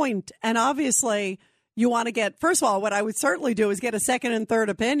the point, and obviously you want to get, first of all, what I would certainly do is get a second and third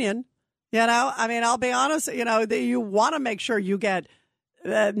opinion. You know, I mean, I'll be honest, you know, you want to make sure you get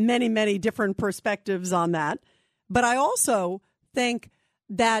many, many different perspectives on that. But I also think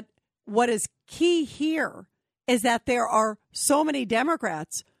that what is key here is that there are so many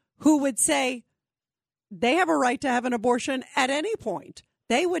Democrats who would say they have a right to have an abortion at any point.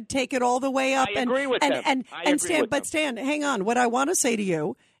 They would take it all the way up. I agree with them. Stan, hang on. What I want to say to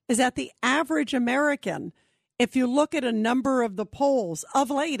you is that the average American, if you look at a number of the polls of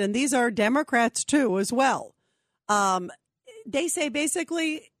late, and these are Democrats too as well, they say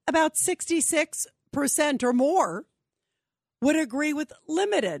basically about 66% or more would agree with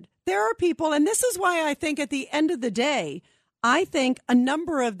limited. There are people, and this is why I think at the end of the day, I think a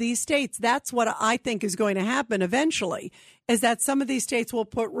number of these states, that's what I think is going to happen eventually, is that some of these states will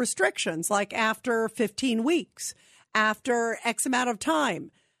put restrictions, like after 15 weeks, after X amount of time,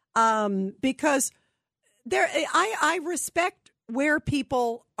 because I respect where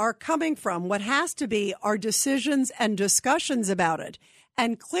people are coming from. What has to be are decisions and discussions about it.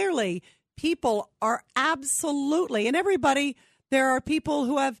 And clearly, people are absolutely, and everybody, there are people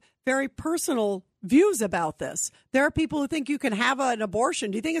who have very personal views about this. There are people who think you can have an abortion.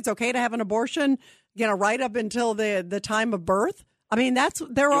 Do you think it's okay to have an abortion, right up until the time of birth? I mean,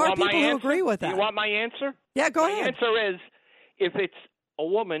 there are people who agree with that. You want my answer? Yeah, go ahead. My answer is, if it's a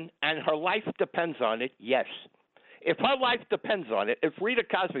woman and her life depends on it, yes. If her life depends on it, if Rita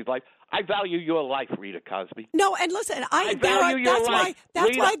Cosby's life, I value your life, Rita Cosby. No, and listen,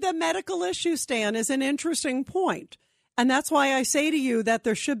 that's why the medical issue, Stan, is an interesting point. And that's why I say to you that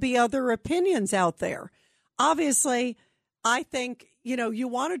there should be other opinions out there. Obviously, I think, you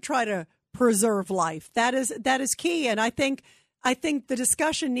want to try to preserve life. That is key. And I think the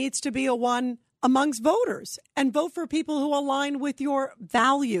discussion needs to be a one amongst voters, and vote for people who align with your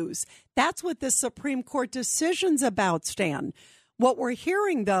values. That's what this Supreme Court decision's about, Stan. What we're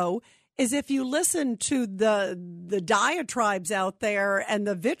hearing, though, is if you listen to the diatribes out there and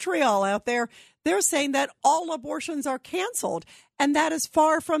the vitriol out there, they're saying that all abortions are canceled, and that is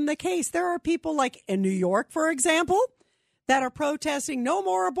far from the case. There are people like in New York, for example, that are protesting no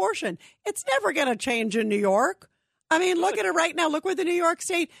more abortion. It's never going to change in New York. I mean, look at it right now. Look where the New York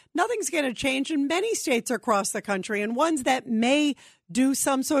State, nothing's going to change in many states across the country. And ones that may do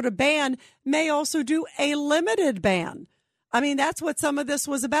some sort of ban may also do a limited ban. I mean, that's what some of this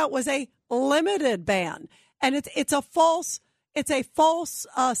was about, was a limited ban. And it's a false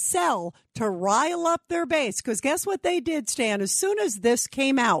sell to rile up their base. Because guess what they did, Stan? As soon as this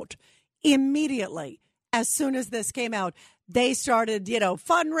came out, immediately, as soon as this came out, they started,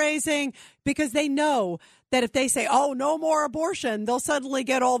 fundraising, because they know that if they say, oh, no more abortion, they'll suddenly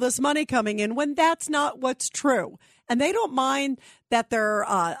get all this money coming in, when that's not what's true. And they don't mind that there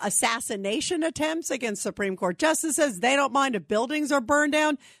are assassination attempts against Supreme Court justices. They don't mind if buildings are burned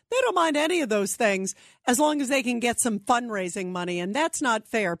down. They don't mind any of those things as long as they can get some fundraising money. And that's not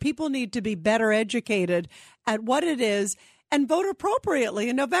fair. People need to be better educated at what it is and vote appropriately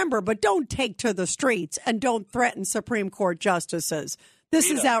in November. But don't take to the streets and don't threaten Supreme Court justices. This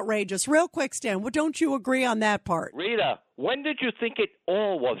is outrageous. Real quick, Stan, don't you agree on that part? Rita, when did you think it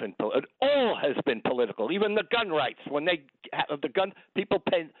all wasn't political? It all has been political. Even the gun rights, when people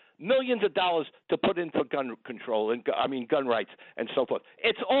pay millions of dollars to put in for gun control, gun rights and so forth.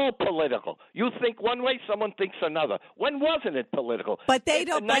 It's all political. You think one way, someone thinks another. When wasn't it political? But they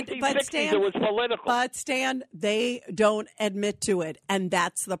don't. In the 1960s, Stan, it was political. But Stan, they don't admit to it, and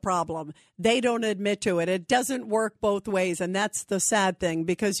that's the problem. They don't admit to it. It doesn't work both ways, and that's the sad thing.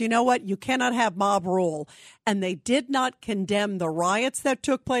 Because you know what? You cannot have mob rule, and they did not condemn the riots that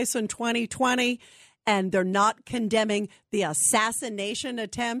took place in 2020. And they're not condemning the assassination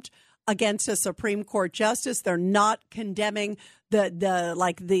attempt against a Supreme Court justice. They're not condemning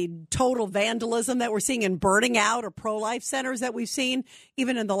the total vandalism that we're seeing in burning out of pro-life centers that we've seen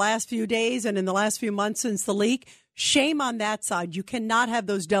even in the last few days and in the last few months since the leak. Shame on that side. You cannot have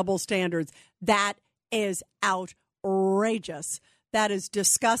those double standards. That is outrageous. That is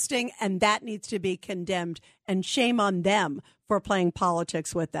disgusting, and that needs to be condemned. And shame on them for playing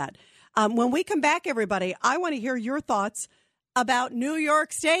politics with that. When we come back, everybody, I want to hear your thoughts about New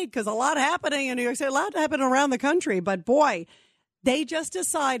York State, because a lot happening in New York State, a lot happening around the country. But boy, they just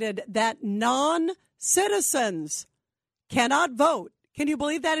decided that non-citizens cannot vote. Can you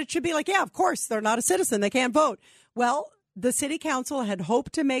believe that? It should be like, yeah, of course, they're not a citizen. They can't vote. Well, the city council had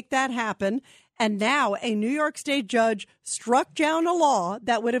hoped to make that happen. And now a New York State judge struck down a law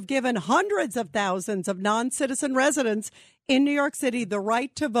that would have given hundreds of thousands of non-citizen residents in New York City the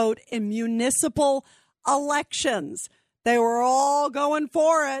right to vote in municipal elections. They were all going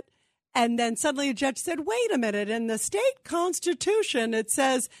for it. And then suddenly a judge said, wait a minute, in the state constitution, it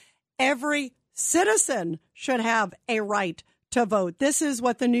says every citizen should have a right to vote. This is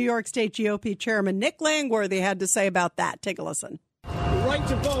what the New York State GOP chairman, Nick Langworthy, had to say about that. Take a listen. The right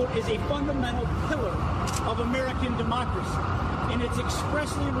to vote is a fundamental pillar of American democracy, and it's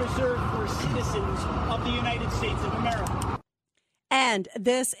expressly reserved for citizens of the United States of America. And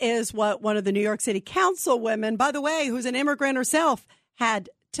this is what one of the New York City councilwomen, by the way, who's an immigrant herself, had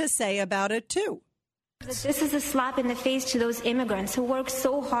to say about it, too. This is a slap in the face to those immigrants who work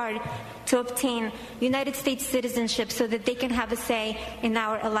so hard to obtain United States citizenship so that they can have a say in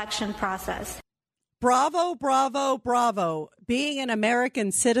our election process. Bravo, bravo, bravo. Being an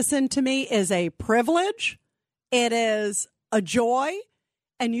American citizen to me is a privilege. It is a joy.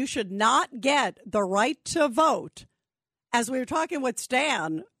 And you should not get the right to vote. As we were talking with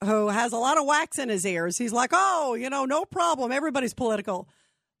Stan, who has a lot of wax in his ears, he's like, oh, no problem. Everybody's political.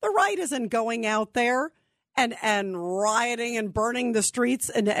 The right isn't going out there and rioting and burning the streets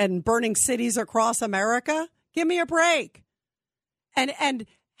and burning cities across America. Give me a break. And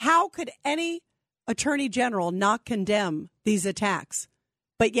how could any attorney general not condemn these attacks,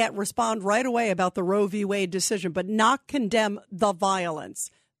 but yet respond right away about the Roe v. Wade decision, but not condemn the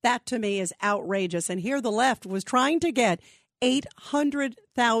violence? That, to me, is outrageous. And here the left was trying to get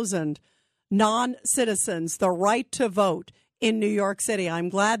 800,000 non-citizens the right to vote in New York City. I'm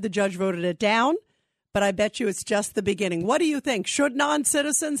glad the judge voted it down, but I bet you it's just the beginning. What do you think? Should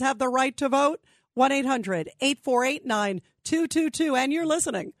non-citizens have the right to vote? 1-800-848-9222. And you're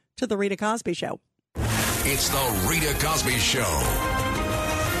listening to The Rita Cosby Show. It's The Rita Cosby Show.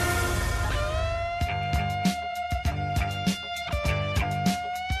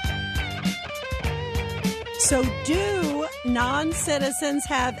 So do non-citizens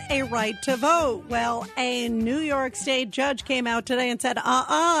have a right to vote? Well, a New York State judge came out today and said,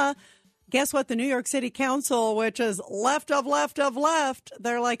 guess what? The New York City Council, which is left,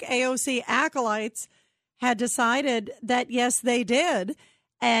 they're like AOC acolytes, had decided that, yes, they did.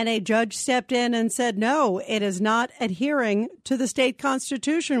 And a judge stepped in and said, no, it is not adhering to the state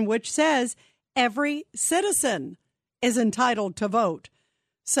constitution, which says every citizen is entitled to vote.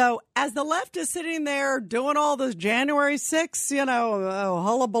 So as the left is sitting there doing all this January 6th,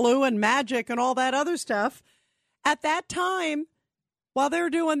 hullabaloo and magic and all that other stuff, at that time, while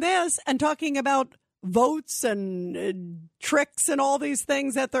they're doing this and talking about votes and tricks and all these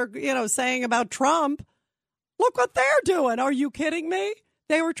things that they're, saying about Trump, look what they're doing. Are you kidding me?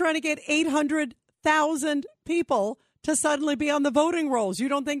 They were trying to get 800,000 people to suddenly be on the voting rolls. You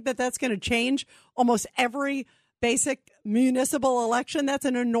don't think that that's going to change almost every basic municipal election? That's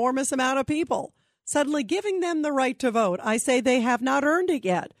an enormous amount of people. Suddenly giving them the right to vote. I say they have not earned it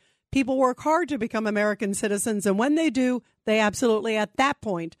yet. People work hard to become American citizens, and when they do, they absolutely, at that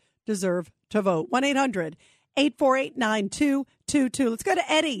point, deserve to vote. 1-800-848-9222. Let's go to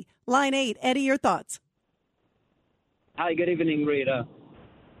Eddie, line 8. Eddie, your thoughts. Hi, good evening, Rita.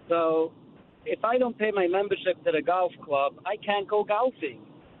 So if I don't pay my membership to the golf club, I can't go golfing.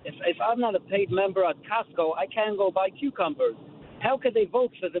 If I'm not a paid member at Costco, I can't go buy cucumbers. How could they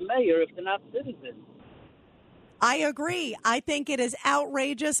vote for the mayor if they're not citizens? I agree. I think it is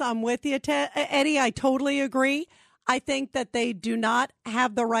outrageous. I'm with you, Eddie. I totally agree. I think that they do not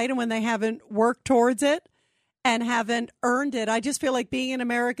have the right, and when they haven't worked towards it and haven't earned it, I just feel like being an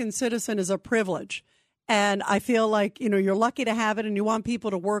American citizen is a privilege. And I feel like, you're lucky to have it, and you want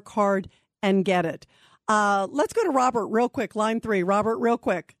people to work hard and get it. Let's go to Robert real quick. Line 3. Robert, real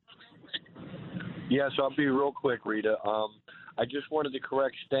quick. Yes, I'll be real quick, Rita. I just wanted to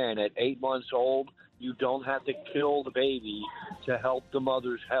correct Stan. At 8 months old, you don't have to kill the baby to help the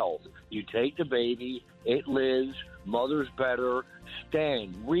mother's health. You take the baby, it lives, mother's better.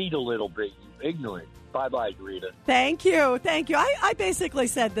 Stan, read a little bit, you ignorant. Bye-bye, Rita. Thank you. I basically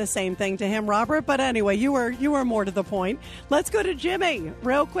said the same thing to him, Robert. But anyway, you were more to the point. Let's go to Jimmy.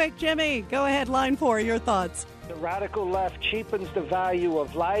 Real quick, Jimmy. Go ahead, line 4. Your thoughts. The radical left cheapens the value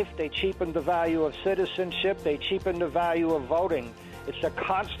of life. They cheapen the value of citizenship. They cheapen the value of voting. It's a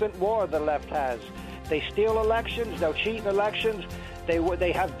constant war the left has. They steal elections. They'll cheat in elections.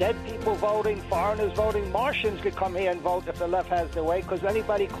 They have dead people voting, foreigners voting. Martians could come here and vote if the left has their way, because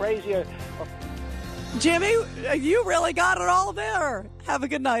anybody crazier... Jimmy, you really got it all there. Have a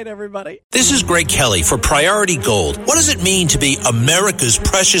good night, everybody. This is Greg Kelly for Priority Gold. What does it mean to be America's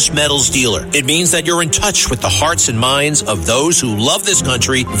precious metals dealer? It means that you're in touch with the hearts and minds of those who love this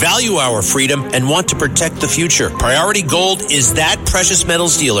country, value our freedom, and want to protect the future. Priority Gold is that precious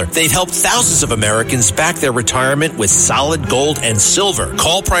metals dealer. They've helped thousands of Americans back their retirement with solid gold and silver.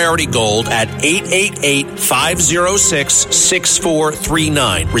 Call Priority Gold at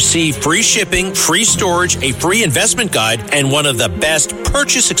 888-506-6439. Receive free shipping, free storage, a free investment guide, and one of the best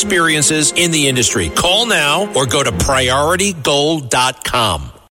purchase experiences in the industry. Call now or go to PriorityGold.com.